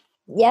 Yep.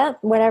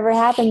 Whatever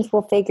happens,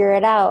 we'll figure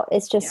it out.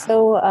 It's just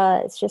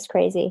it's just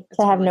crazy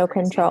to have really no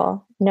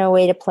control, no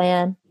way to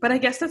plan. But I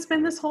guess that's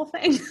been this whole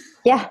thing.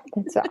 Yeah.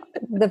 That's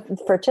the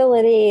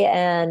fertility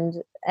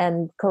and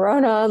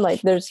Corona,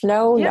 like there's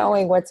no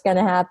knowing what's going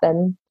to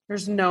happen.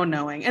 There's no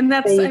knowing. And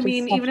that's,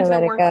 even if it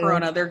weren't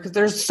Corona,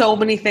 there's so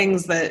many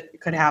things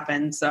that could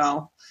happen.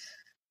 So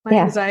my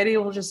anxiety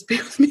will just be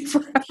with me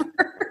forever.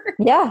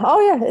 Yeah. Oh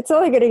yeah. It's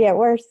only going to get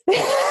worse.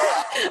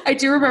 I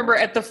do remember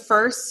at the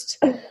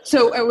first,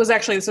 so it was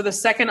actually, the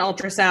second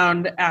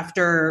ultrasound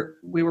after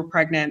we were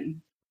pregnant,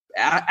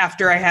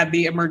 after I had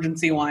the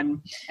emergency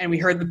one, and we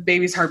heard the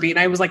baby's heartbeat, and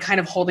I was like kind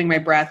of holding my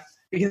breath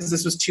because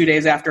this was 2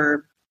 days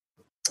after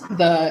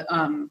the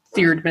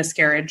feared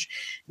miscarriage,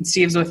 and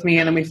Steve's with me,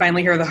 and then we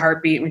finally hear the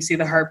heartbeat, and we see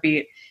the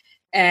heartbeat,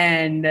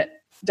 and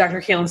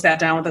Dr. Keelan sat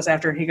down with us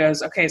after, and he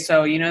goes, okay,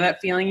 so you know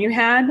that feeling you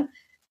had?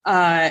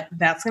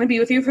 That's going to be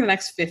with you for the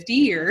next 50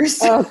 years.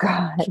 Oh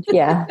God.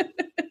 Yeah.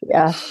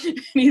 Yeah. And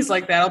he's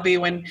like, that'll be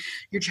when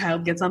your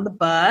child gets on the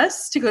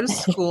bus to go to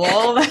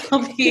school.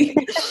 That'll be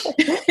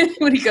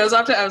when he goes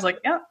off to, I was like,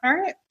 yeah, all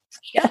right.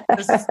 Yeah.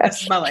 This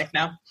is my life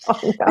now.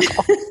 Oh,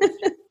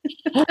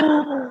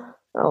 no.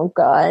 Oh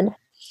God.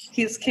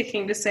 He's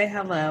kicking to say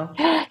hello.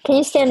 Can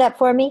you stand up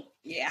for me?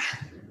 Yeah.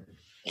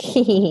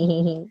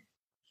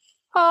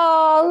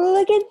 Oh,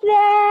 look at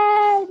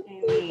that.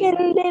 Look at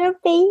a little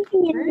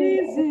baby.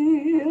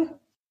 Crazy.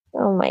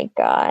 Oh my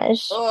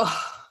gosh. Oh,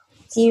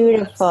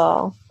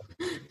 beautiful.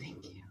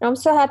 Thank you. I'm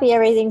so happy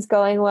everything's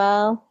going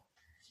well.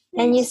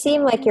 And you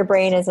seem like your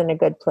brain is in a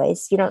good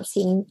place. You don't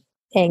seem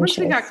anxious. Once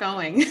we got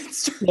going,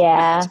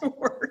 to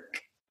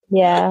work.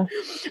 Yeah.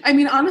 I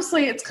mean,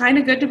 honestly, it's kind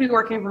of good to be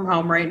working from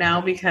home right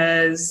now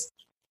because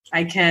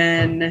I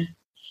can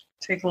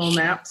take little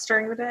naps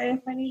during the day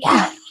if I need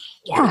to.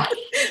 Yeah.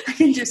 I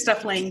can do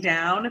stuff laying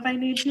down if I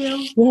need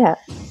to. Yeah.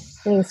 I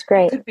think it's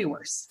great. It could be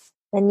worse.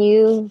 And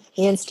you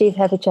and Steve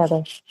have each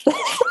other.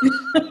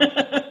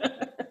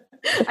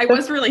 I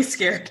was really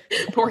scared,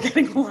 but we're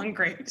getting along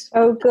great.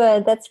 Oh,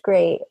 good. That's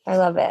great. I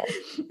love it.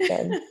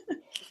 Good.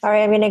 All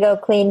right, I'm going to go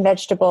clean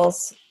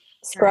vegetables,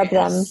 scrub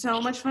them.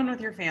 So much fun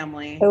with your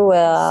family. I will.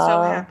 I'm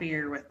so happy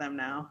you're with them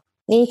now.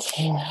 Me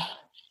too.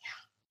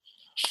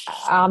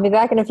 I'll be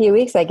back in a few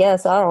weeks, I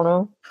guess. I don't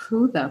know.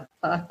 Who the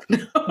fuck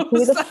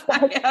knows?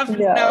 I have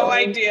no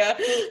idea.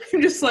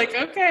 I'm just like,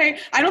 okay.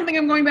 I don't think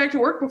I'm going back to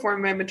work before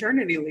my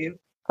maternity leave.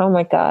 Oh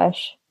my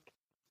gosh.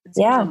 It's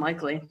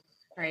unlikely.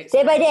 All right.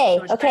 Day by day.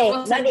 Okay.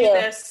 We'll love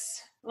you.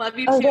 Love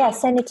you too. Oh yeah,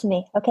 send it to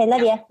me. Okay,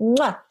 love you.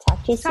 Mwah.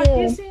 Talk to you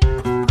soon.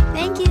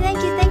 Thank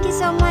you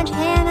so much,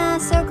 Hannah.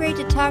 So great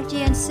to talk to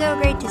you and so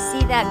great to see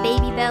that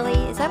baby belly.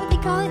 Is that what they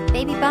call it?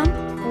 Baby bump?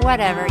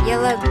 Whatever. You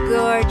look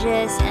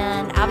gorgeous,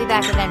 and I'll be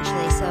back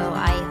eventually, so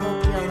I hope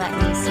you'll let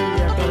me see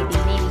your baby,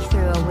 maybe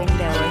through a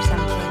window or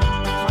something.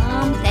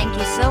 Mom, thank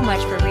you so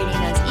much for reading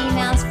those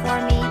emails for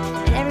me,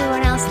 and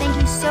everyone else, thank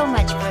you so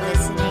much for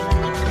listening.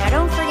 Now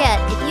don't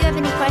forget, if you have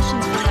any questions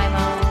for my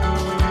mom,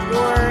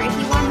 or if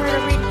you want her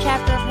to read a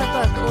chapter of her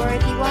book, or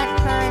if you want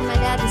her and my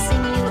dad to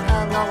sing you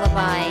a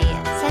lullaby,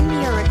 send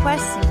me your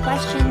requests and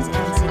questions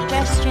and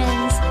suggestions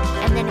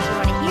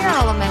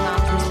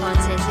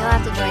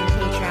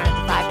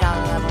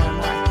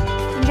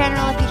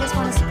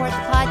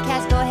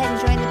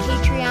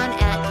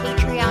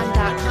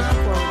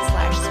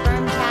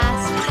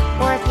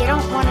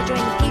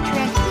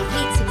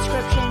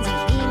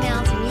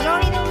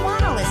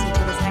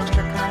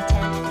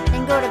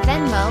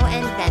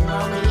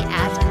Venmo me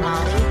at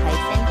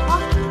Molly-Hockey.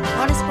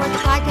 Want to support the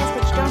podcast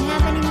but you don't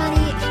have any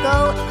money?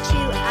 Go to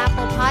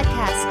Apple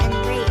Podcasts and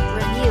rate,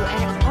 review,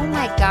 and oh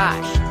my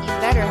gosh, you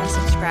better have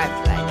subscribed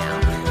by now.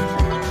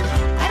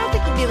 I don't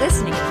think you'd be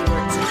listening if you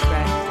weren't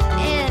subscribed.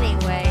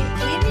 Anyway,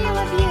 leave me a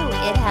review.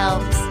 It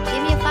helps.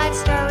 Give me a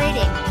 5-star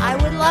rating. I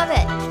would love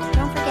it.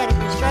 Don't forget,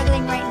 if you're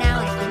struggling right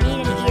now and if you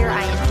need an ear,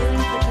 I am doing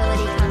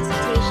fertility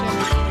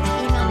consultations.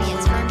 Just email me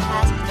at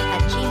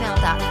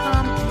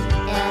spermcast@gmail.com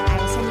and I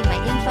will send you my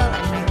info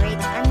and my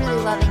rates. I'm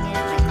really loving it.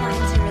 My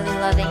clients are really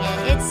loving it.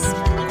 It's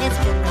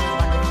been really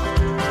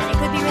wonderful. And it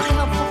could be really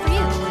helpful for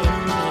you if you need it.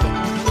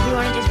 If you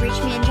want to just reach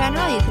me in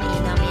general, you can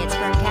email me at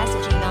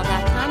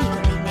spermcast@gmail.com. You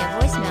can leave me a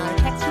voicemail or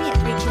text me at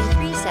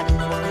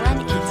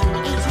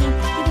 323-741-1818.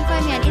 You can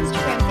find me on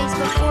Instagram,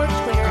 Facebook, or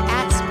Twitter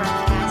at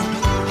spermcast.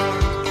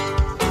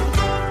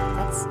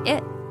 That's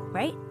it,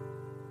 right?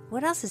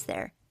 What else is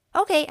there?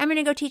 Okay, I'm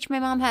gonna go teach my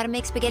mom how to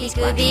make spaghetti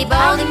squash. He could be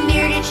bald and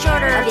bearded,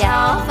 short or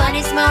tall,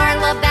 funny,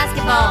 smart, love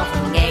basketball.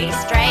 From gay to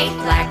straight,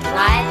 black to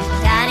white,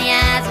 tiny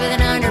eyes with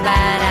an underbite.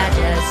 I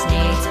just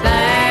need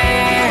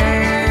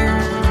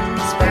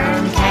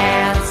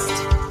Spermcast.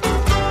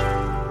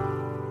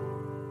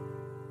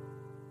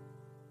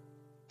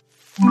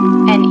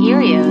 An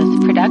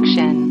Erios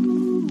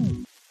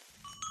production.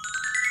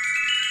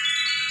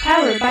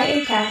 Powered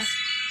by Acast.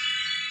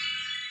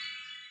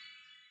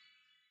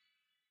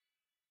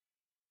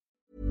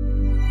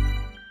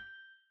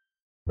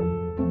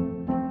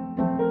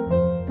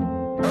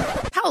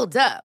 Hold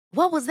up.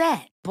 What was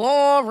that?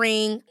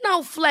 Boring.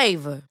 No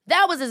flavor.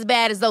 That was as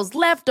bad as those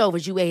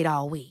leftovers you ate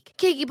all week.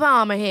 Keke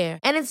Palmer here,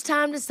 and it's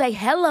time to say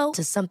hello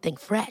to something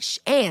fresh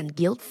and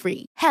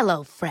guilt-free.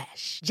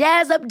 HelloFresh.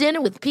 Jazz up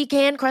dinner with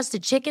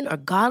pecan-crusted chicken or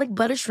garlic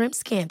butter shrimp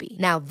scampi.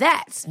 Now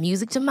that's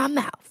music to my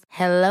mouth.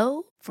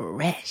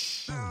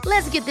 HelloFresh.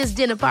 Let's get this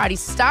dinner party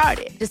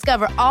started.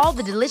 Discover all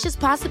the delicious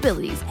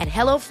possibilities at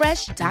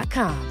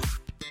HelloFresh.com.